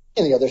again,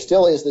 there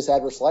still is this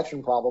adverse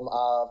selection problem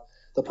of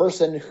the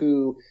person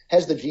who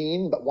has the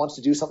gene but wants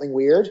to do something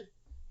weird.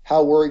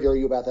 How worried are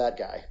you about that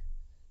guy?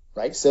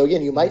 Right? So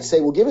again, you might say,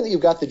 well, given that you've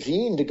got the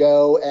gene to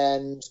go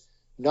and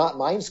not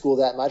mind school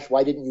that much,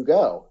 why didn't you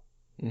go?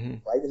 Mm-hmm.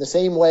 Right? In the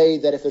same way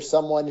that if there's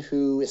someone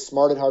who is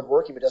smart and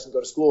hardworking but doesn't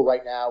go to school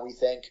right now, we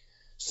think,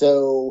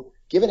 so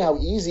given how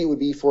easy it would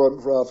be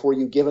for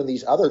you given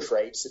these other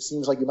traits, it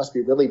seems like you must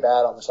be really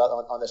bad on this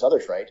other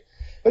trait.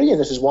 But again,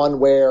 this is one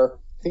where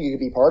I think you could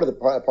be part of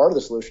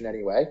the solution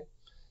anyway.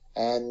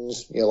 And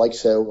maybe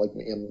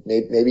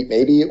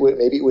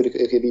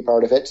it could be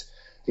part of it.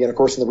 Again, of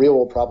course, in the real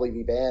world, probably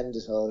be banned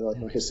as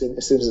soon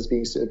as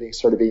it's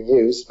started being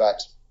used.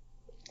 But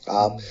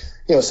could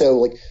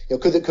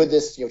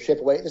this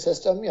chip away at the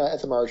system?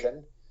 At the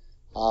margin.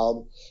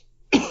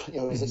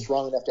 Is it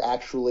strong enough to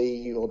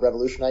actually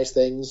revolutionize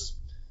things?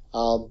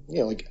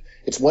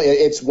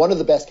 It's one of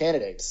the best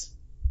candidates.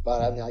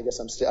 But I mean, I guess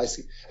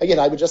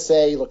I would just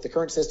say, look, the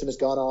current system has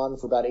gone on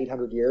for about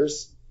 800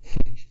 years.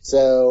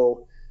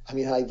 So, I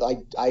mean, I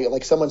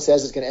like someone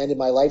says it's going to end in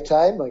my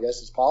lifetime. I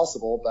guess it's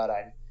possible, but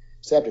I'm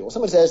skeptical.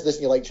 Someone says this,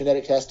 like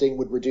genetic testing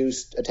would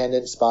reduce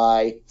attendance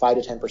by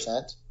 5 to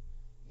 10%.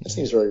 That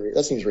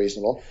seems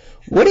reasonable.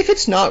 What if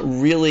it's not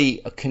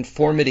really a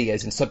conformity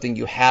as in something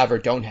you have or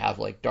don't have,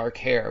 like dark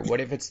hair?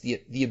 What if it's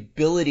the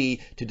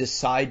ability to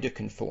decide to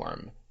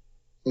conform?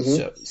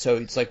 Mm-hmm. So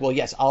it's like, well,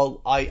 yes,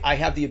 I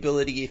have the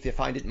ability, if I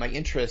find it in my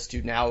interest,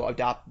 to now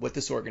adopt what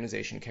this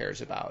organization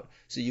cares about.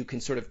 So you can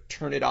sort of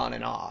turn it on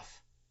and off.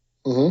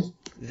 Mm-hmm.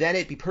 Then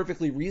it'd be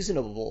perfectly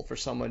reasonable for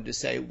someone to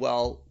say,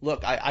 well,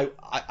 look,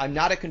 I'm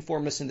not a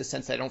conformist in the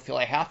sense that I don't feel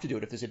I have to do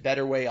it. If there's a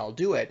better way, I'll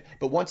do it.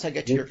 But once I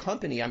get to your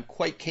company, I'm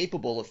quite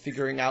capable of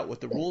figuring out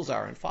what the rules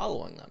are and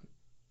following them.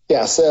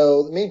 Yeah,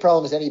 so the main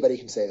problem is anybody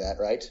can say that,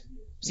 right?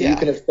 So you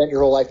can have spent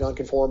your whole life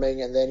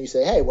non-conforming, and then you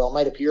say, hey, well, it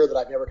might appear that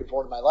I've never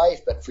conformed in my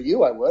life, but for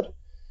you, I would,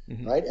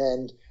 mm-hmm. right?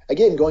 And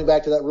again, going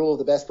back to that rule of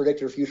the best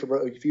predictor of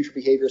future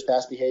behavior is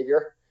past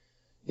behavior.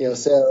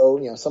 So,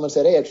 someone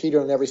said, hey, I've cheated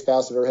on every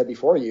spouse I've ever had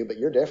before you, but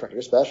you're different.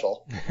 You're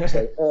special.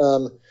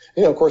 So,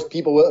 of course,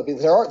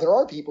 there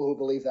are people who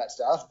believe that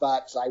stuff,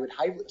 but I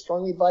would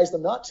strongly advise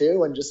them not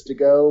to, and just to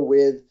go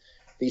with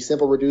the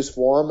simple reduced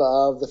form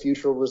of the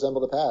future will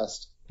resemble the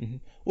past. Mm-hmm.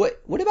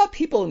 What about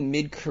people in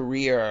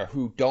mid-career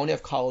who don't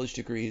have college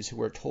degrees, who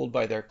are told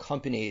by their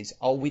companies,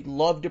 oh, we'd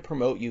love to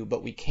promote you,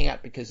 but we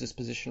can't because this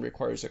position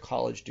requires a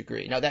college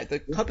degree? Now, that the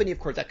company, of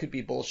course, that could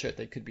be bullshit.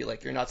 They could be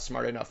like, you're not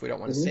smart enough. We don't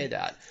want to say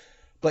that.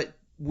 But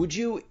would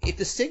you, if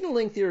the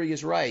signaling theory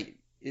is right,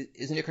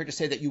 isn't it correct to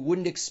say that you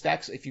wouldn't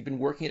expect, if you've been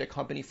working at a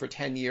company for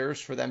 10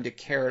 years, for them to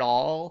care at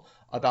all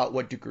about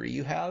what degree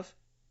you have?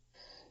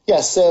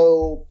 Yeah,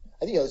 so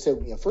I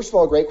think, first of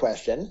all, great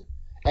question.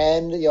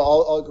 And,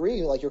 I'll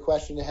agree, like your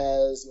question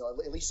has,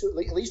 at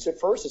least at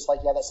first, it's like,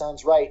 yeah, that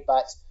sounds right.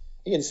 But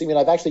again,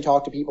 I've actually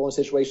talked to people in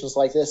situations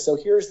like this. So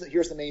here's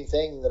the main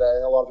thing that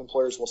a lot of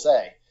employers will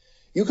say.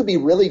 You could be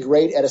really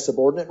great at a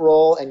subordinate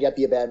role and yet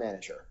be a bad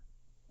manager.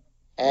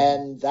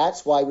 And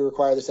that's why we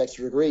require this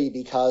extra degree,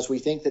 because we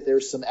think that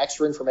there's some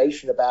extra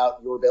information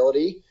about your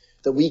ability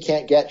that we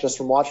can't get just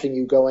from watching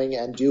you going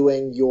and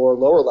doing your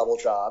lower level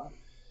job.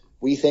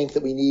 We think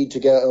that we need to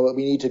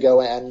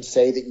go and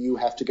say that you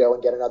have to go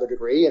and get another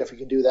degree. And if we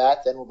can do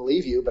that, then we'll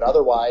believe you. But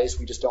otherwise,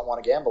 we just don't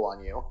want to gamble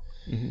on you.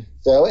 Mm-hmm.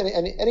 So, and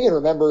again,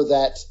 remember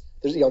that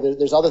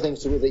there's other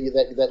things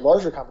that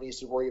larger companies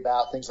to worry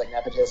about, things like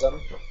nepotism.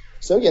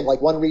 So again,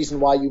 like one reason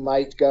why you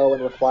might go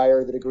and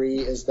require the degree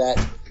is that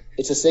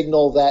it's a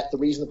signal that the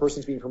reason the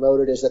person's being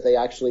promoted is that they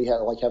actually have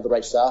the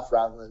right stuff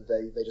rather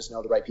than they just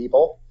know the right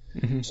people.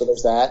 Mm-hmm. So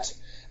there's that.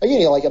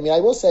 Again, I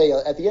will say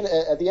at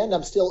the end,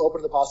 I'm still open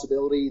to the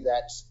possibility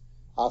that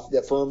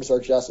firms are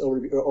just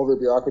over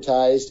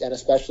bureaucratized, and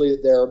especially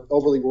that they're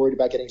overly worried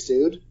about getting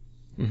sued.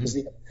 Mm-hmm.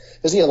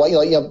 Because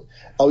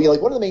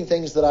one of the main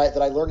things that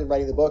I learned in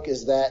writing the book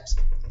is that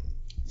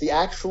the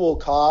actual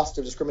cost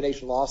of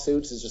discrimination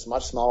lawsuits is just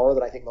much smaller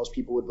than I think most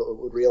people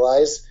would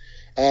realize.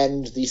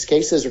 And these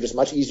cases are just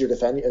much easier to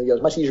defend.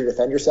 It's much easier to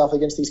defend yourself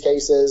against these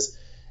cases,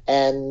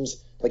 and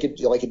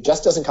it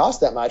just doesn't cost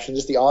that much, and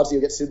just the odds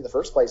you'll get sued in the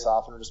first place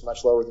often are just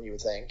much lower than you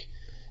would think.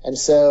 And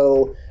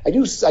so I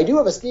do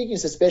have a sneaking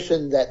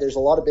suspicion that there's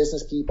a lot of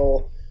business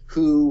people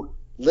who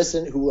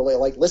listen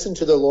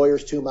to their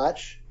lawyers too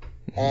much,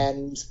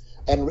 and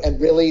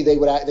really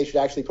they should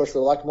actually push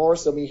their luck more.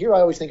 So here I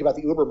always think about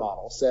the Uber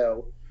model.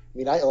 So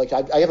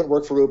I haven't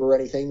worked for Uber or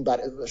anything, but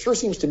it sure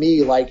seems to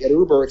me like at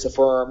Uber it's a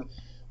firm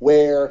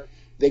where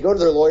they go to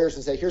their lawyers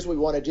and say, here's what we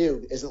want to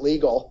do. Is it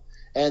legal?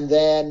 And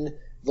then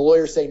the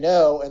lawyers say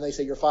no, and they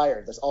say you're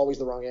fired. That's always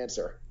the wrong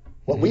answer.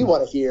 What we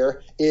want to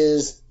hear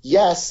is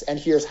yes, and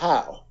here's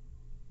how.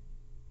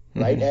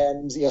 Right?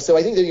 And so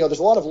I think that there's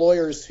a lot of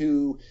lawyers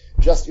who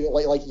just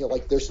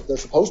they're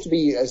supposed to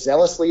be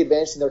zealously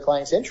advancing their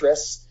clients'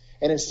 interests,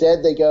 and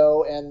instead they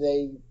go and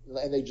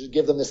they just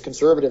give them this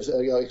conservative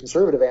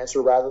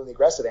answer rather than the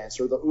aggressive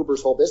answer. The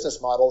Uber's whole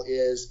business model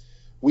is,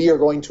 we are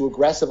going to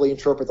aggressively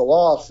interpret the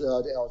law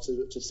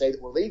to say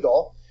that we're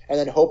legal, and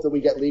then hope that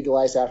we get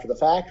legalized after the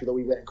fact, or that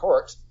we win in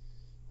court,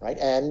 right?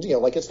 And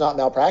it's not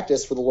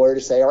malpractice for the lawyer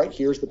to say, all right,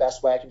 here's the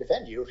best way I can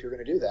defend you if you're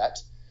going to do that.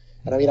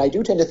 And I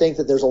do tend to think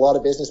that there's a lot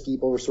of business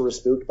people who are sort of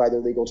spooked by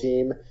their legal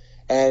team.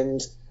 And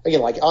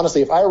again,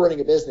 honestly, if I were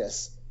running a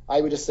business, I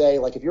would just say,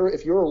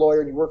 if you're a lawyer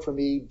and you work for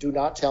me, do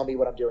not tell me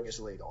what I'm doing is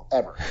illegal,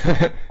 ever.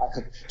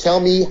 Tell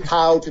me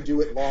how to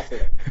do it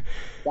lawfully.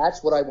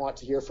 That's what I want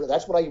to hear.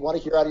 That's what I want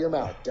to hear out of your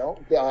mouth.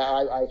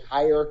 I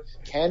hire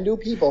can-do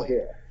people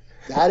here.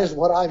 That is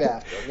what I'm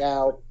after.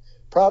 Now,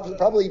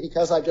 probably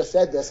because I've just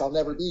said this, I'll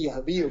never be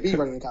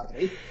running a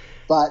company.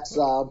 But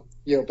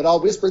but I'll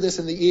whisper this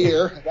in the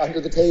ear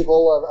under the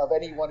table of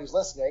anyone who's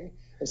listening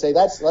and say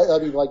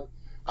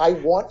I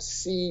want to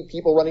see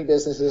people running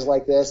businesses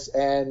like this,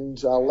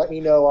 and let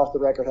me know off the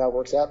record how it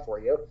works out for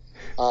you.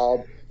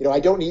 I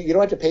don't need, you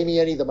don't have to pay me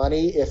any of the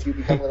money if you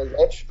become really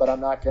rich, but I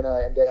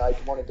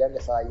won't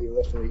indemnify you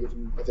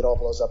if it all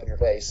blows up in your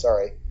face.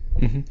 Sorry.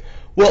 Mm-hmm.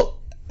 Well,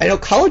 I know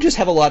colleges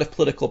have a lot of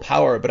political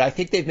power, but I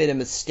think they've made a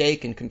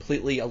mistake in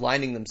completely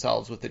aligning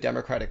themselves with the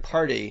Democratic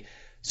Party.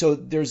 So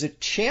there's a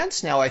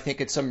chance now, I think,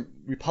 in some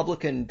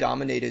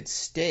Republican-dominated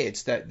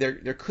states that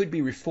there could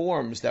be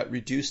reforms that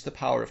reduce the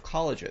power of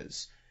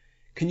colleges.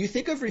 Can you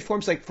think of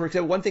reforms like, for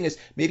example, one thing is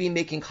maybe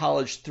making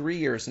college 3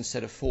 years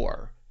instead of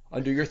 4?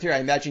 Under your theory, I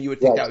imagine you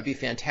would think that would be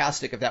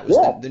fantastic if that was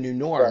the new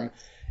norm. Right.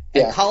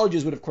 And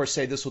colleges would, of course,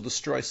 say this will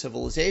destroy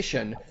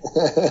civilization.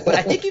 But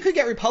I think you could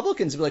get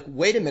Republicans to be like,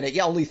 wait a minute,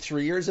 only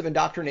 3 years of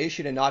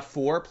indoctrination and not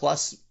 4,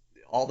 plus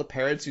all the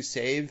parents who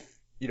save,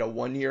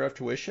 1 year of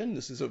tuition.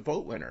 This is a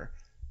vote winner.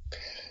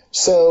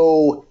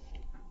 So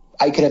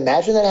I can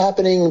imagine that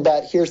happening,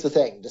 but here's the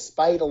thing.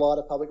 Despite a lot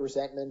of public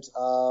resentment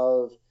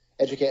of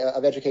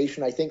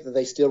education, I think that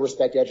they still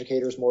respect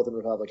educators more than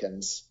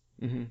Republicans.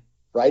 Mm-hmm.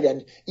 Right?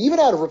 And even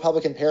out of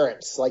Republican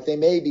parents, like they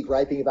may be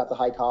griping about the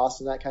high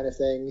costs and that kind of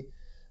thing.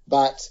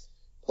 But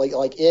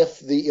like if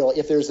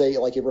there's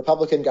a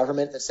Republican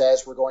government that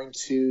says we're going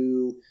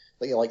to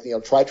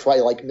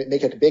try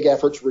make a big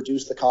effort to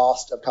reduce the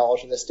cost of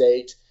college in the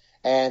state,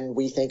 and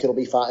we think it'll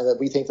be fine, that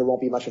we think there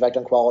won't be much effect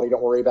on quality,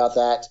 don't worry about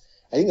that.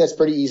 I think that's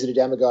pretty easy to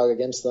demagogue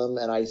against them,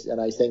 and I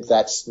think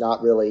that's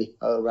not really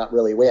a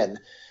win.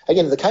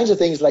 Again, the kinds of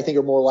things that I think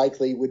are more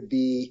likely would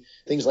be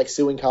things like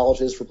suing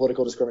colleges for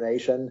political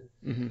discrimination.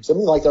 Mm-hmm.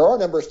 Something like there are a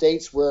number of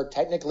states where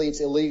technically it's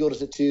illegal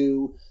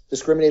to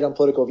discriminate on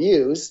political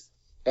views,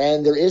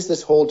 and there is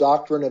this whole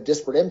doctrine of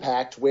disparate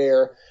impact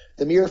where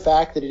the mere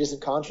fact that it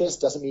isn't conscious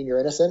doesn't mean you're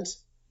innocent.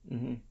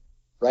 Mm-hmm.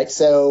 Right?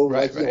 So,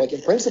 right.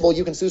 In principle,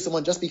 you can sue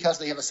someone just because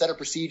they have a set of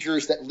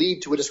procedures that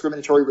lead to a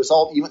discriminatory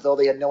result, even though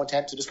they had no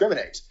intent to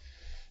discriminate.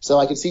 So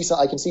I can see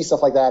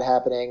stuff like that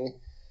happening.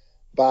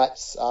 But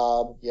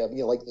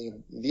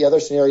the other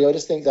scenario, I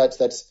just think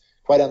that's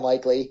quite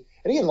unlikely.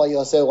 And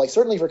again,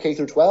 certainly for K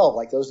through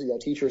 12, those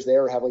teachers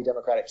there are heavily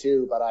Democratic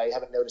too. But I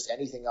haven't noticed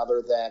anything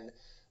other than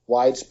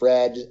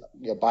widespread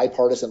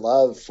bipartisan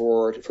love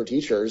for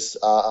teachers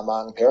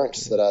among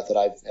parents that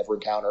I've ever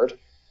encountered.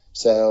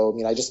 So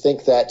I just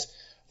think that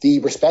the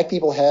respect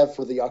people have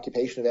for the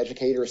occupation of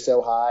educator is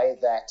so high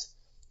that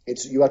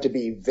you have to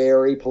be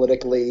very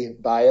politically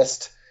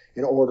biased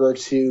in order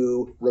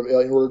to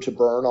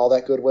burn all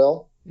that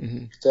goodwill.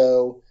 Mm-hmm.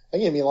 So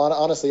again,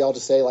 honestly, I'll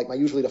just say my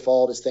usually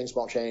default is things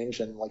won't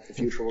change and the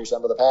future will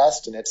resemble the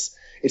past, and it's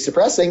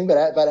depressing,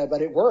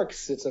 but it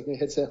works. It's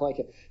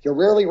you're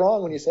rarely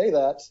wrong when you say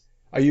that.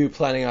 Are you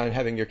planning on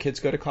having your kids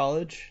go to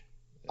college?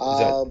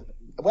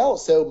 Well,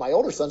 so my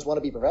older sons want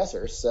to be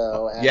professors,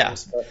 and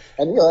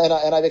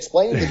I've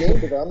explained the game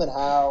to them and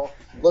how,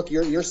 look,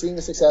 you're seeing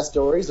the success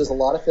stories. There's a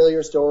lot of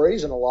failure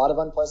stories and a lot of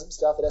unpleasant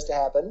stuff that has to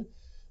happen.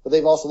 But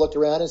they've also looked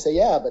around and say,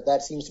 yeah, but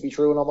that seems to be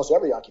true in almost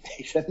every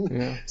occupation.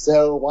 Yeah.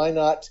 So why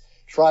not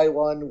try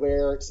one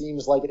where it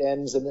seems like it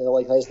ends and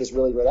has this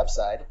really great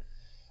upside?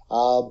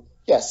 So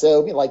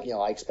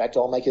I expect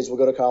all my kids will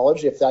go to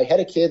college. If I had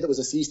a kid that was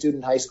a C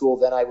student in high school,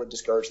 then I would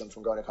discourage them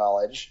from going to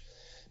college,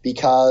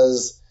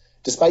 because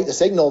despite the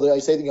signal that I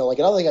say,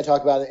 another thing I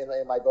talk about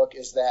in my book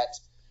is that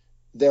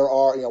there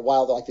are,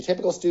 while the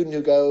typical student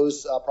who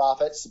goes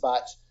profits,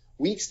 but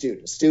weak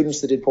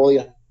students that did poorly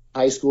in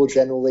high school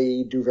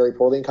generally do very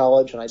poorly in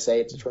college. And I say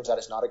it turns out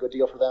it's not a good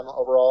deal for them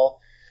overall.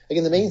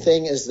 Again, the main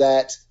thing is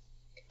that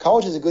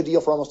college is a good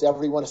deal for almost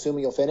everyone,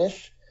 assuming you'll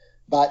finish,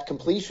 but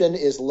completion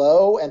is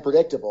low and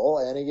predictable.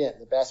 And again,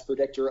 the best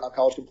predictor of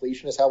college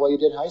completion is how well you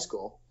did in high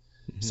school.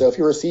 Mm-hmm. So if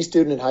you're a C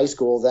student in high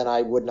school, then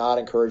I would not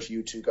encourage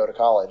you to go to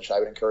college. I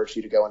would encourage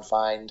you to go and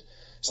find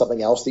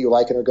something else that you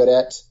like and are good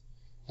at,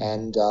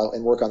 and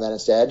work on that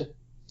instead.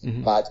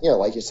 Mm-hmm. But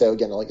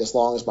as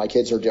long as my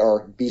kids are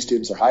B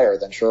students or higher,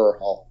 then sure,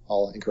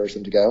 I'll encourage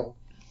them to go.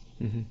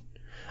 Mm-hmm.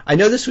 I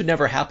know this would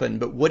never happen,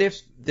 but what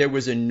if there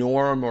was a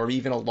norm or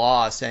even a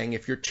law saying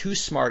if you're too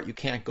smart, you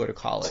can't go to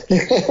college?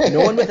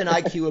 No one with an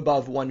IQ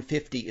above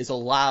 150 is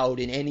allowed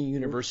in any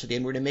university,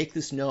 and we're going to make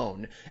this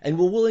known. And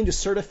we're willing to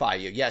certify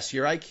you. Yes,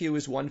 your IQ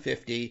is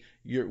 150.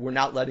 We're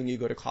not letting you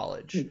go to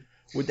college.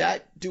 Would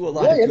that do a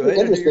lot of good?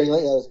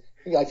 Interesting.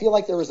 I feel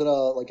like there was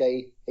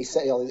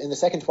in the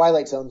second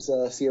Twilight Zone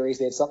series,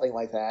 they had something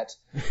like that.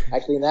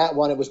 Actually, in that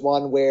one, it was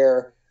one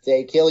where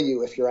they kill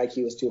you if your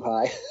IQ is too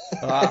high.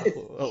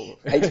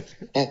 Right?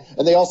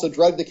 And they also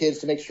drug the kids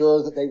to make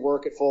sure that they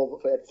work at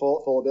full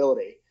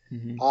ability.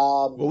 Mm-hmm.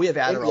 Well, we have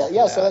Adderall.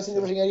 So that's an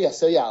interesting idea.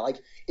 So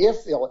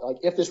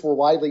if this were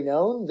widely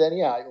known, then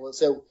yeah.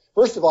 So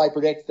first of all, I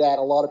predict that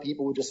a lot of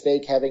people would just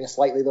fake having a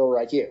slightly lower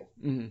IQ.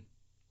 Mm-hmm.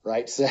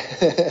 Right. So,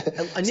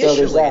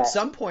 initially, at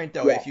some point,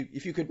 though, if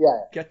you could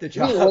get the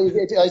job,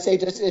 I say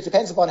it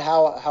depends upon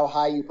how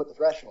high you put the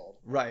threshold.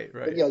 Right.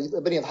 But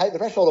the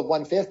threshold of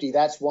 150,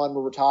 that's one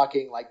where we're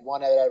talking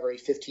one out of every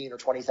 15 or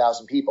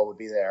 20,000 people would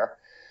be there.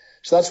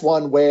 So that's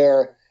one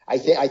where I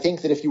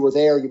think that if you were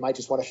there, you might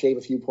just want to shave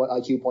a few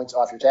IQ points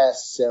off your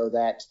test so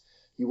that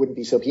you wouldn't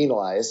be so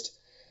penalized.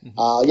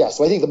 Yeah,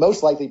 so I think the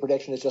most likely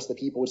prediction is just that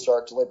people would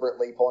start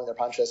deliberately pulling their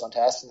punches on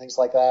tests and things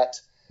like that.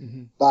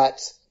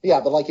 But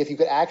like if you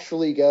could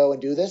actually go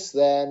and do this,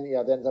 then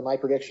then my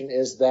prediction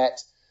is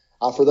that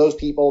for those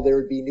people there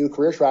would be new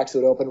career tracks that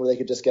would open where they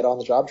could just get on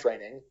the job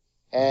training.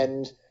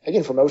 And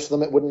again, for most of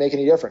them, it wouldn't make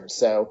any difference.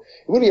 So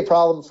it would be a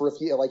problem for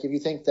if you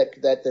think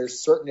that there's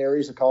certain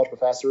areas of college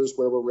professors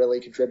where we're really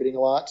contributing a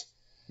lot.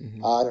 I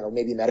don't know,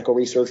 maybe medical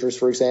researchers,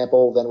 for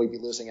example, then we'd be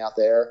losing out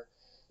there.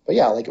 But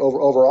yeah, like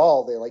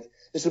overall, they're like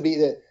this would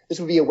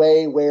be a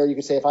way where you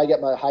could say if I get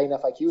my high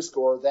enough IQ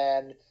score,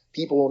 then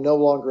people will no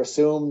longer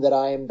assume that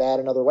I am bad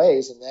in other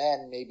ways, and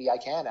then maybe I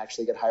can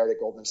actually get hired at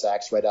Goldman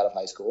Sachs right out of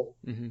high school.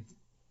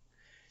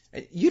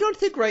 You don't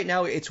think right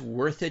now it's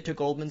worth it to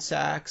Goldman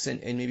Sachs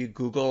and maybe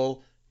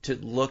Google to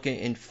look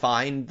and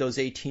find those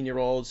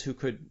 18-year-olds who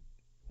could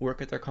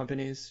work at their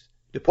companies?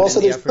 So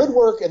there's good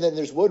work and then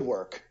there's would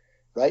work,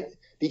 right?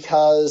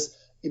 Because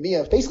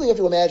basically you have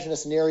to imagine a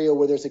scenario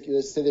where there's a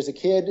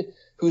kid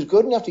who's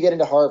good enough to get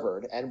into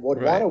Harvard and would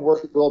want to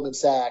work at Goldman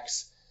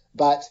Sachs,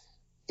 but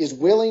is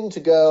willing to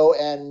go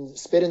and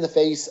spit in the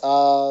face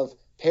of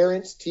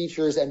parents,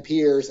 teachers, and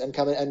peers and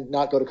come in and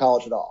not go to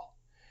college at all.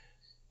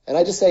 And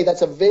I just say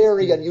that's a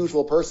very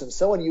unusual person.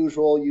 So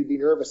unusual, you'd be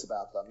nervous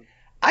about them.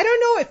 I don't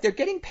know if they're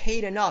getting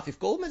paid enough. If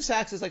Goldman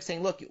Sachs is like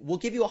saying, look, we'll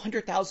give you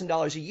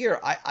 $100,000 a year,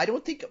 I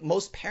don't think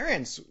most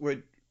parents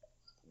would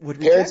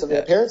reject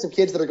that. Parents of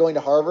kids that are going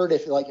to Harvard,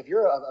 if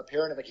you're a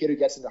parent of a kid who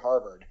gets into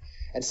Harvard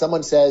and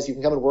someone says you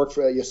can come and work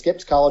for, you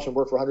skipped college and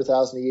work for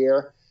 $100,000 a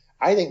year,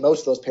 I think most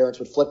of those parents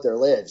would flip their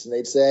lids and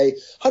they'd say,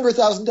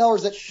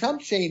 $100,000, that's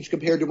chump change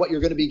compared to what you're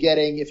going to be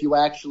getting if you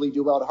actually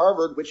do well at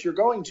Harvard, which you're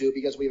going to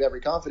because we have every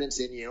confidence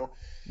in you.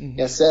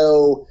 Yeah,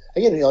 so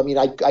again,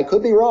 I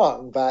could be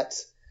wrong, but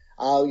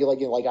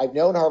I've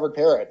known Harvard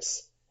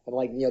parents,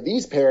 and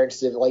these parents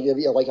did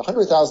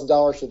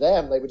 $100,000 to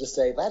them, they would just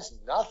say that's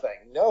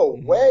nothing. No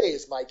way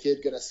is my kid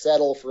going to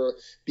settle for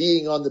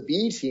being on the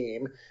B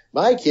team.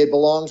 My kid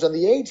belongs on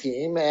the A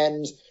team,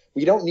 and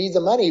we don't need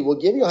the money.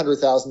 We'll give you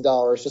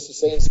 $100,000 just to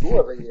stay in school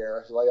every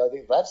year. I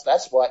think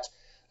that's what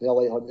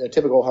a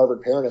typical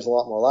Harvard parent is a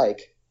lot more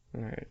like.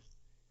 All right.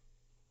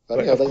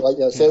 But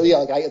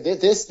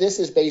this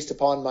is based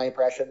upon my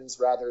impressions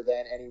rather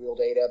than any real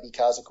data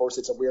because, of course,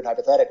 it's a weird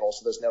hypothetical,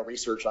 so there's no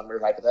research on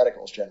weird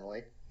hypotheticals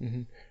generally.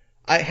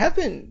 I have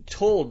been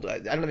told, I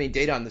don't have any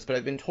data on this, but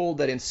I've been told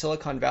that in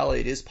Silicon Valley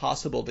it is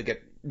possible to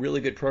get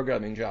really good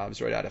programming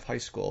jobs right out of high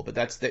school. But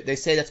they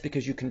say that's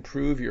because you can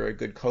prove you're a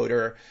good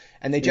coder,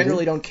 and they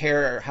generally don't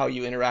care how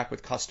you interact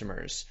with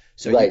customers.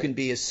 So you can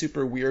be a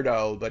super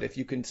weirdo, but if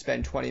you can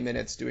spend 20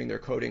 minutes doing their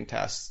coding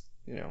tests,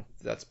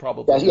 that's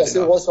probably enough.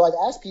 So I've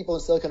asked people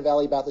in Silicon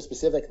Valley about this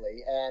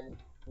specifically, and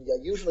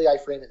usually I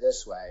frame it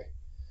this way.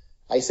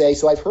 I say,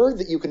 so I've heard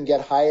that you can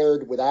get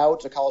hired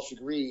without a college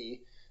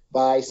degree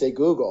by, say,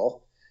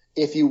 Google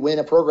if you win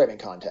a programming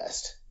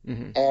contest.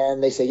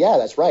 And they say, yeah,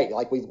 that's right.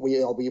 Like we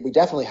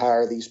definitely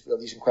hire these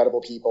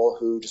incredible people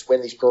who just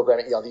win these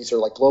programming. These are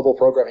like global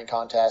programming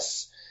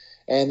contests.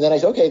 And then I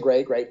say, okay,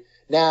 great.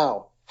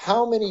 Now,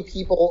 how many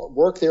people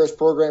work there as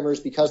programmers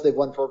because they've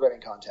won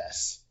programming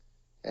contests?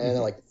 And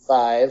they're like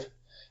 5.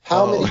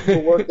 How many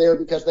people work there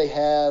because they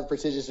have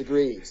prestigious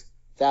degrees?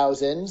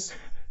 Thousands.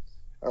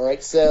 All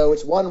right, so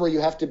it's one where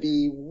you have to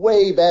be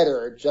way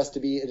better just to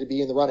be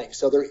in the running.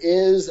 So there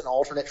is an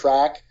alternate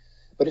track,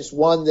 but it's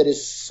one that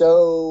is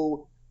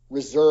so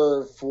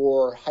reserved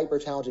for hyper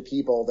talented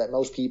people that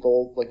most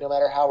people, no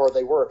matter how hard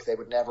they work, they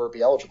would never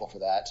be eligible for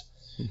that.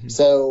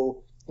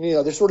 So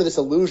there's sort of this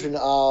illusion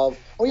of,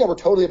 oh yeah, we're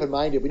totally open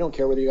minded. We don't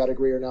care whether you got a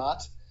degree or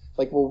not.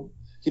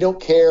 You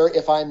don't care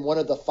if I'm one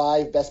of the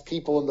 5 best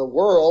people in the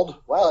world.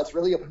 Wow, that's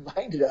really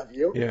open-minded of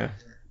you. Yeah.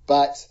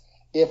 But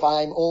if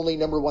I'm only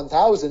number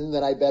 1,000,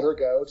 then I better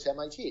go to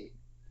MIT.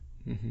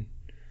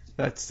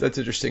 That's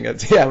interesting.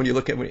 When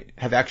you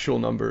have actual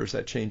numbers,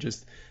 that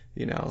changes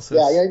the analysis.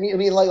 Yeah, I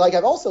mean,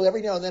 I've also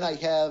every now and then I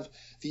have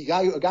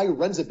a guy who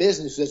runs a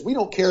business who says we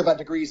don't care about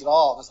degrees at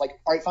all. And it's like,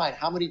 all right, fine.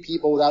 How many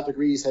people without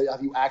degrees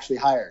have you actually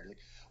hired?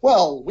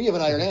 Well, we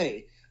haven't hired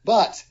any,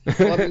 but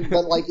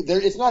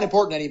it's not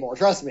important anymore.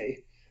 Trust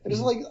me. And it's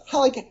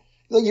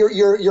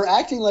you're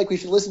acting like we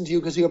should listen to you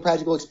because you have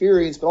practical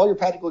experience, but all your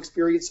practical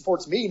experience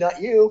supports me,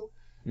 not you.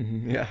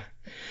 Yeah.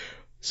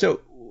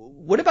 So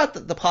what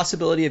about the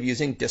possibility of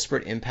using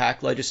disparate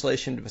impact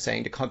legislation,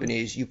 saying to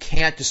companies, you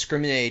can't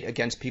discriminate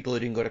against people who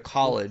didn't go to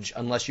college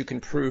unless you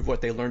can prove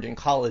what they learned in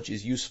college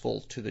is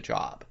useful to the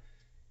job?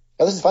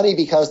 Now, this is funny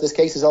because this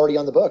case is already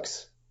on the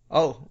books.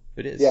 Oh,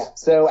 it is? Yeah.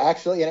 So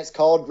actually, and it's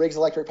called Briggs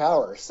Electric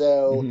Power.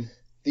 So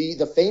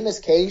the famous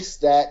case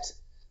that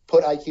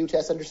put IQ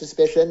tests under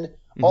suspicion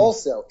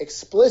also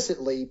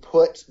explicitly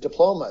put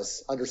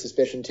diplomas under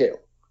suspicion too.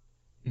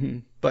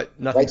 But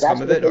nothing's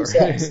come of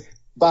it?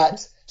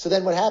 But so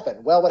then what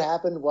happened? Well, what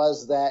happened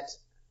was that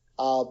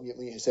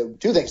so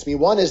 2 things. I mean,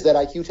 one is that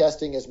IQ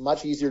testing is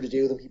much easier to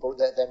do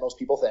than most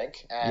people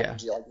think.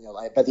 And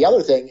but the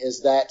other thing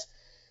is that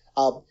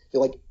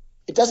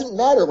it doesn't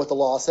matter what the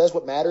law says.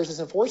 What matters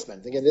is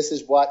enforcement. Again, this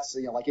is what,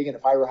 like, again,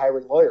 if I were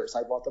hiring lawyers,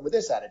 I'd want them with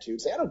this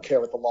attitude. Say, I don't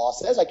care what the law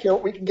says. I care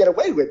what we can get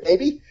away with,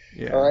 baby.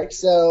 Yeah. All right.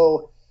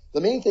 So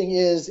the main thing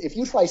is, if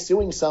you try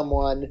suing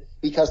someone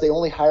because they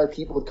only hire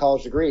people with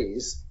college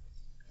degrees,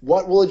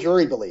 what will a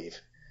jury believe?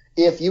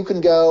 If you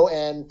can go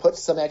and put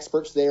some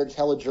experts there to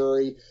tell a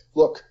jury,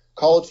 look,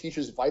 college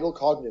teaches vital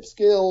cognitive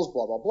skills,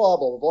 blah, blah, blah,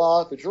 blah, blah,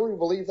 blah. If the jury will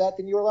believe that,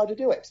 then you're allowed to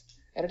do it.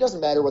 And it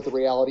doesn't matter what the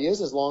reality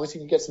is, as long as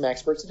you can get some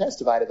experts to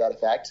testify to that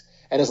effect,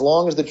 and as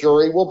long as the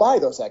jury will buy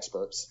those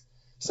experts.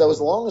 So as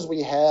long as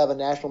we have a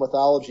national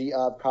mythology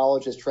of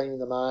college as training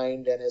the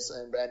mind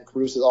and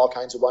produces all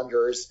kinds of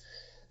wonders,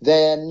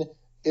 then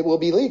it will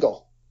be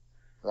legal,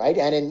 right?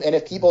 And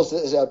if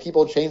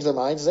people change their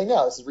minds and say,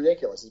 no, this is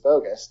ridiculous, it's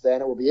bogus,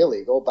 then it will be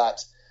illegal.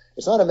 But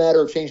it's not a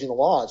matter of changing the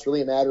law. It's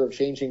really a matter of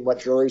changing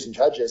what juries and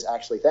judges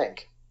actually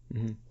think,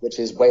 which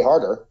is way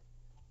harder.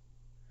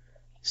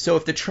 So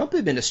if the Trump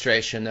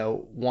administration,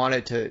 though,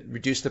 wanted to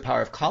reduce the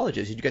power of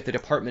colleges, you'd get the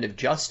Department of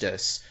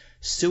Justice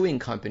suing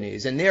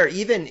companies. And there,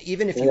 even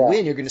if you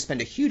win, you're going to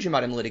spend a huge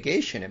amount in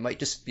litigation. It might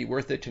just be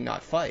worth it to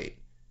not fight.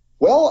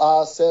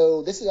 Well,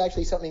 so this is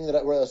actually something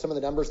that some of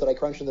the numbers that I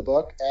crunch in the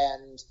book.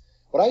 And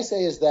what I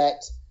say is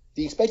that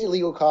the expected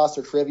legal costs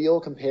are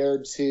trivial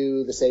compared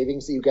to the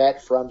savings that you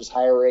get from just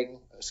hiring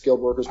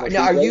skilled workers.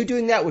 Now, are you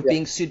doing that with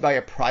being sued by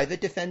a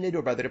private defendant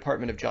or by the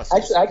Department of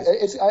Justice?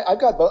 Actually, I've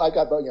got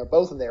both,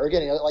 both in there.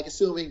 Again, like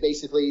assuming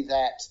basically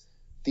that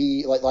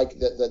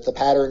the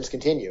patterns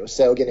continue.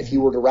 So again, if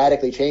you were to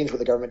radically change what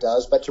the government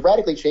does, but to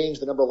radically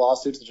change the number of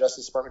lawsuits the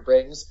Justice Department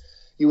brings,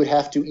 you would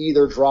have to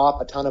either drop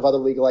a ton of other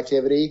legal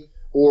activity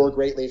or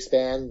greatly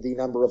expand the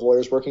number of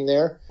lawyers working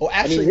there. Oh,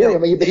 actually,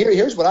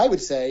 here's what I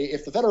would say: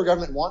 if the federal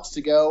government wants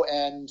to go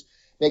and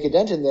make a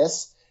dent in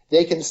this,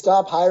 they can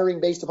stop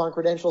hiring based upon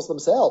credentials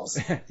themselves.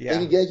 Yeah.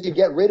 They can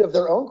get rid of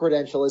their own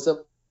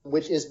credentialism,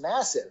 which is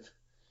massive,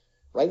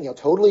 right?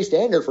 Totally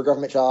standard for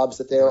government jobs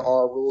that there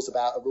are rules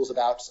about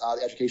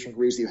the educational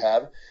degrees you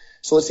have.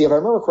 So let's see, if I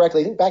remember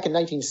correctly, I think back in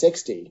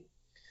 1960,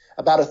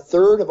 about a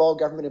third of all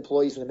government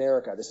employees in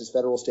America, this is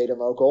federal, state, and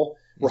local,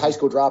 were high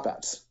school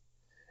dropouts.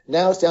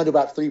 Now it's down to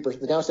about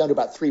 3%. Now it's down to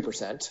about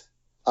 3%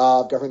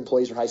 of government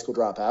employees are high school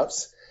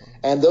dropouts,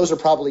 and those are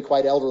probably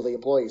quite elderly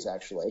employees,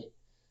 actually.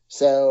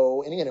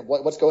 So, and again,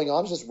 what's going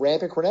on is just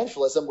rampant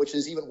credentialism, which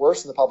is even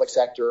worse in the public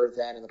sector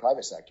than in the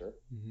private sector.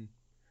 Mm-hmm.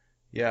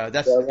 Yeah,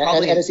 that's and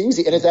it's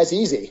easy, that's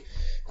easy,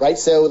 right?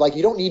 So, like,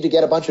 you don't need to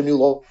get a bunch of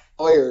new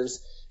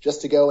lawyers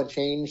just to go and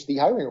change the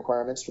hiring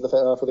requirements for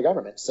the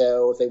government.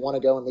 So, if they want to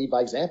go and lead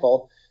by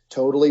example,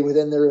 totally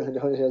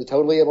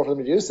able for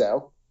them to do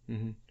so.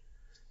 Mm-hmm.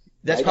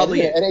 That's right?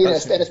 probably and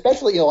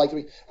especially like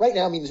right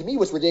now. I mean, to me,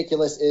 what's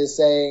ridiculous is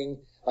saying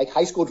like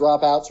high school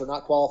dropouts are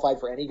not qualified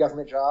for any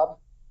government job.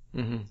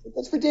 Mm-hmm.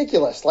 That's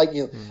ridiculous. Like,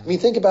 I mean,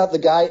 think about the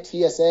guy at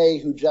TSA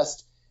who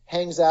just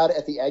hangs out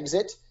at the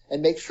exit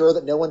and makes sure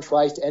that no one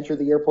tries to enter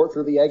the airport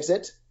through the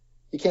exit.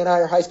 You can't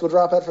hire a high school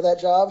dropout for that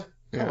job?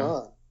 Come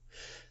on.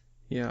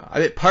 Yeah. I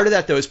mean, part of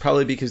that, though, is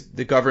probably because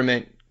the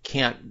government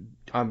can't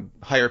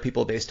hire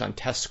people based on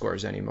test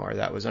scores anymore.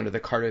 That was under the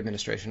Carter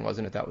administration,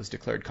 wasn't it? That was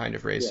declared kind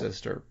of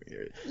racist.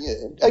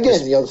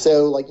 Again,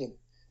 so like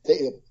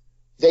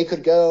they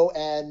could go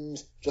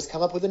and just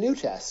come up with a new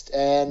test,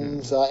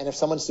 and if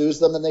someone sues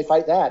them, then they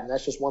fight that, and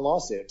that's just one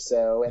lawsuit.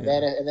 So, and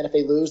then if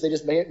they lose, they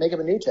just make up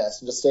a new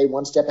test and just stay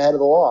one step ahead of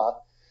the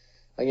law.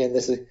 Again,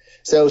 this is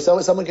so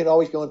someone can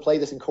always go and play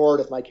this in court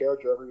if my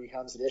character ever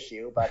becomes an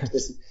issue. But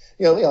this,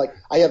 like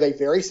I have a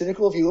very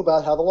cynical view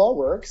about how the law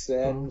works,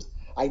 and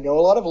I know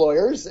a lot of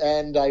lawyers,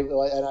 and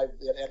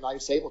I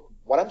say, look,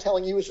 what I'm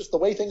telling you is just the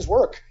way things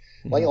work.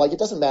 Like it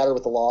doesn't matter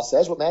what the law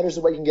says. What matters is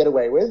what you can get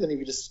away with. And if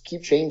you just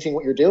keep changing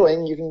what you're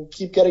doing, you can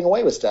keep getting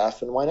away with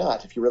stuff. And why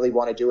not? If you really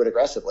want to do it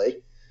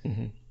aggressively.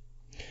 Mm-hmm.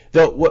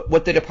 Though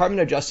what the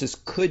Department of Justice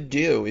could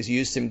do is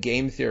use some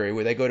game theory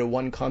where they go to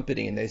one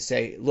company and they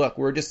say, look,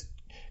 we're just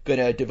going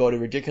to devote a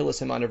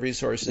ridiculous amount of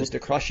resources to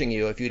crushing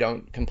you if you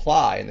don't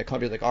comply. And the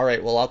company's like, all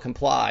right, well, I'll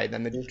comply.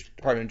 Then the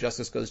Department of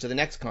Justice goes to the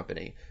next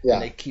company. Yeah.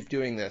 And they keep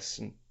doing this.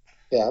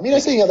 Yeah. I mean, I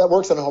see how that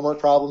works on a homework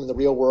problem. In the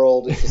real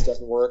world, it just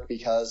doesn't work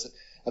because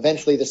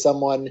eventually there's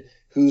someone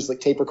who's like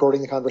tape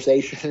recording the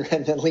conversation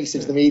and then leaks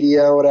it to the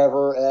media or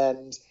whatever,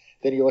 and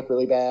then you look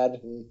really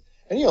bad. And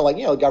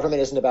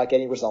government isn't about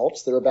getting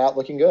results; they're about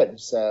looking good.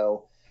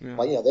 So, they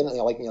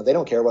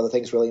don't care whether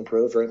things really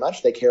improve very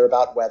much. They care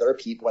about whether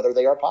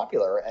they are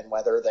popular and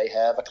whether they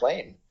have a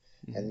claim.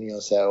 Mm-hmm.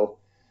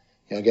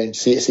 And again,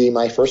 see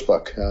my first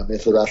book,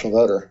 Myth of the Rational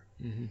Voter.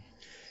 Mm-hmm.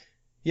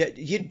 Yeah.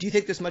 Do you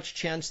think there's much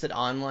chance that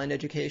online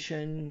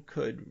education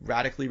could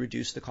radically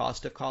reduce the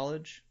cost of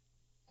college?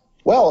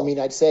 Well, I mean,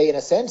 I'd say in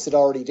a sense it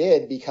already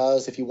did,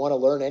 because if you want to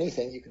learn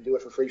anything, you can do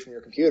it for free from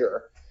your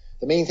computer.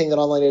 The main thing that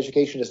online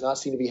education does not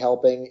seem to be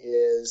helping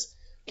is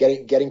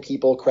getting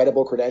people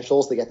credible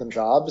credentials to get them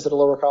jobs at a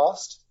lower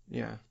cost.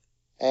 Yeah.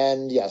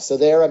 And so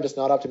there I'm just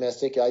not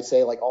optimistic. I'd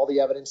say like all the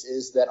evidence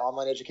is that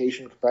online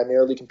education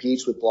primarily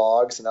competes with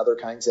blogs and other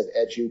kinds of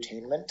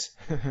edutainment.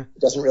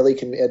 It doesn't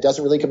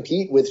really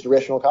compete with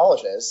traditional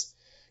colleges.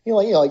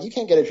 Like you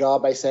can't get a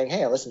job by saying,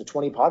 "Hey, I listened to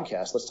 20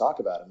 podcasts. Let's talk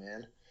about it,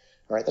 man."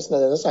 All right, that's not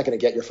going to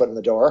get your foot in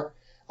the door.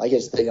 Like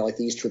like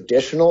these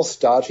traditional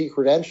stodgy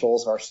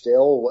credentials are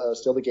still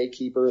the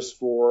gatekeepers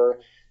for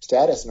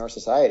status in our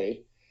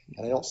society,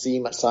 and I don't see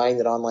much sign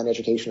that online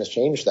education has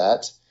changed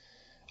that.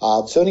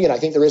 So again, I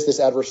think there is this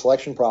adverse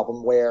selection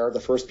problem where the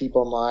first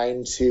people in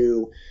line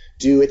to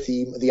do it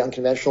the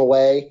unconventional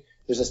way,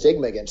 there's a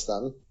stigma against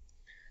them.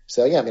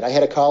 So yeah, I mean, I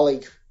had a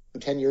colleague who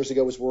 10 years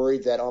ago was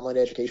worried that online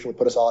education would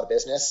put us all out of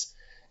business.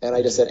 And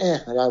I just said,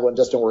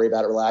 just don't worry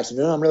about it, relax. And,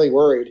 no, I'm really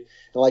worried. And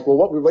like, well,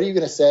 what are you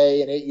going to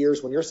say in 8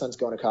 years when your son's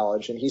going to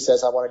college? And he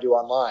says, I want to do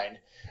online.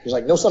 He's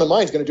like, no son of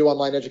mine is going to do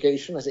online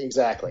education. I say,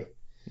 exactly.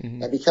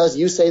 Mm-hmm. And because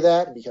you say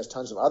that, and because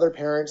tons of other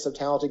parents of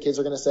talented kids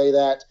are going to say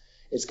that,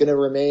 it's going to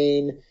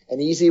remain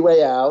an easy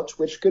way out,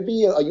 which could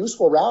be a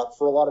useful route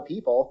for a lot of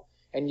people,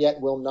 and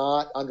yet will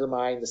not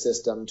undermine the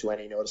system to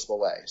any noticeable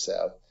way.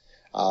 So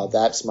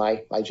that's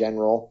my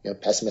general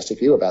pessimistic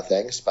view about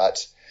things.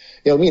 But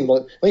let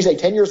me say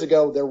 10 years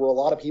ago, there were a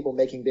lot of people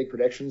making big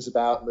predictions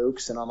about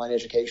MOOCs and online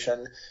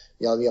education,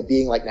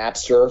 being like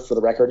Napster for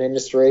the record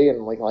industry. And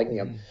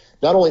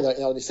not only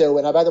that, so,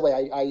 and by the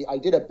way, I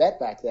did a bet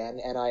back then,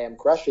 and I am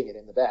crushing it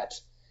in the bet,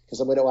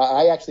 because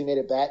I actually made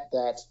a bet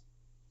that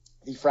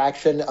the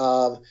fraction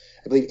of,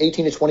 I believe,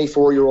 18 to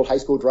 24-year-old high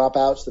school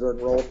dropouts that are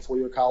enrolled in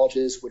four-year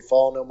colleges would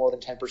fall no more than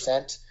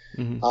 10%,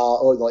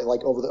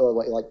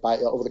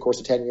 over the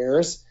course of 10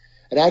 years.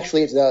 And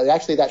actually,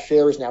 that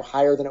share is now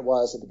higher than it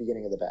was at the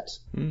beginning of the bet.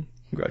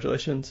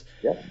 Congratulations.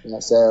 Yeah.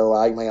 So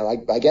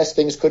I guess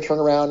things could turn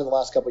around in the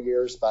last couple of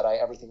years, but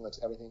everything looks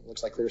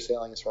like clear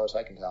sailing as far as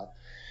I can tell.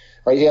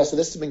 All right. Yeah. So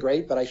this has been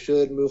great, but I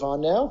should move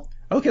on now.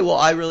 Okay. Well,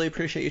 I really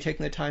appreciate you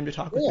taking the time to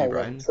talk with me,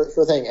 Brian.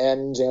 Sure thing.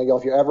 And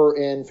if you're ever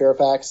in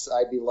Fairfax,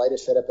 I'd be delighted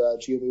to set up a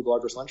GMU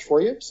bloggers lunch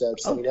for you. So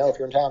just let me know if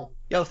you're in town.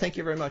 Yeah. Thank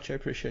you very much. I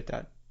appreciate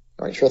that.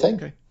 All right. Sure thing.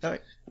 Okay. All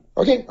right.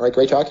 Okay. All right.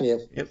 Great talking to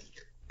you. Yep.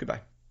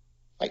 Goodbye.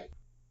 Bye.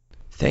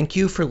 Thank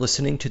you for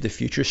listening to The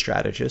Future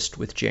Strategist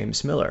with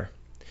James Miller.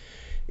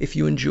 If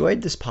you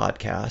enjoyed this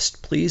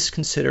podcast, please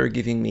consider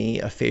giving me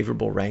a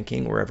favorable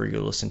ranking wherever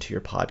you listen to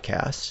your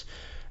podcasts.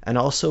 And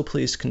also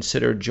please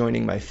consider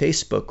joining my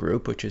Facebook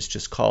group, which is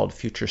just called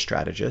Future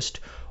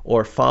Strategist,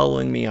 or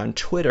following me on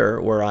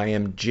Twitter, where I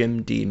am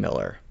Jim D.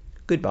 Miller.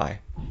 Goodbye.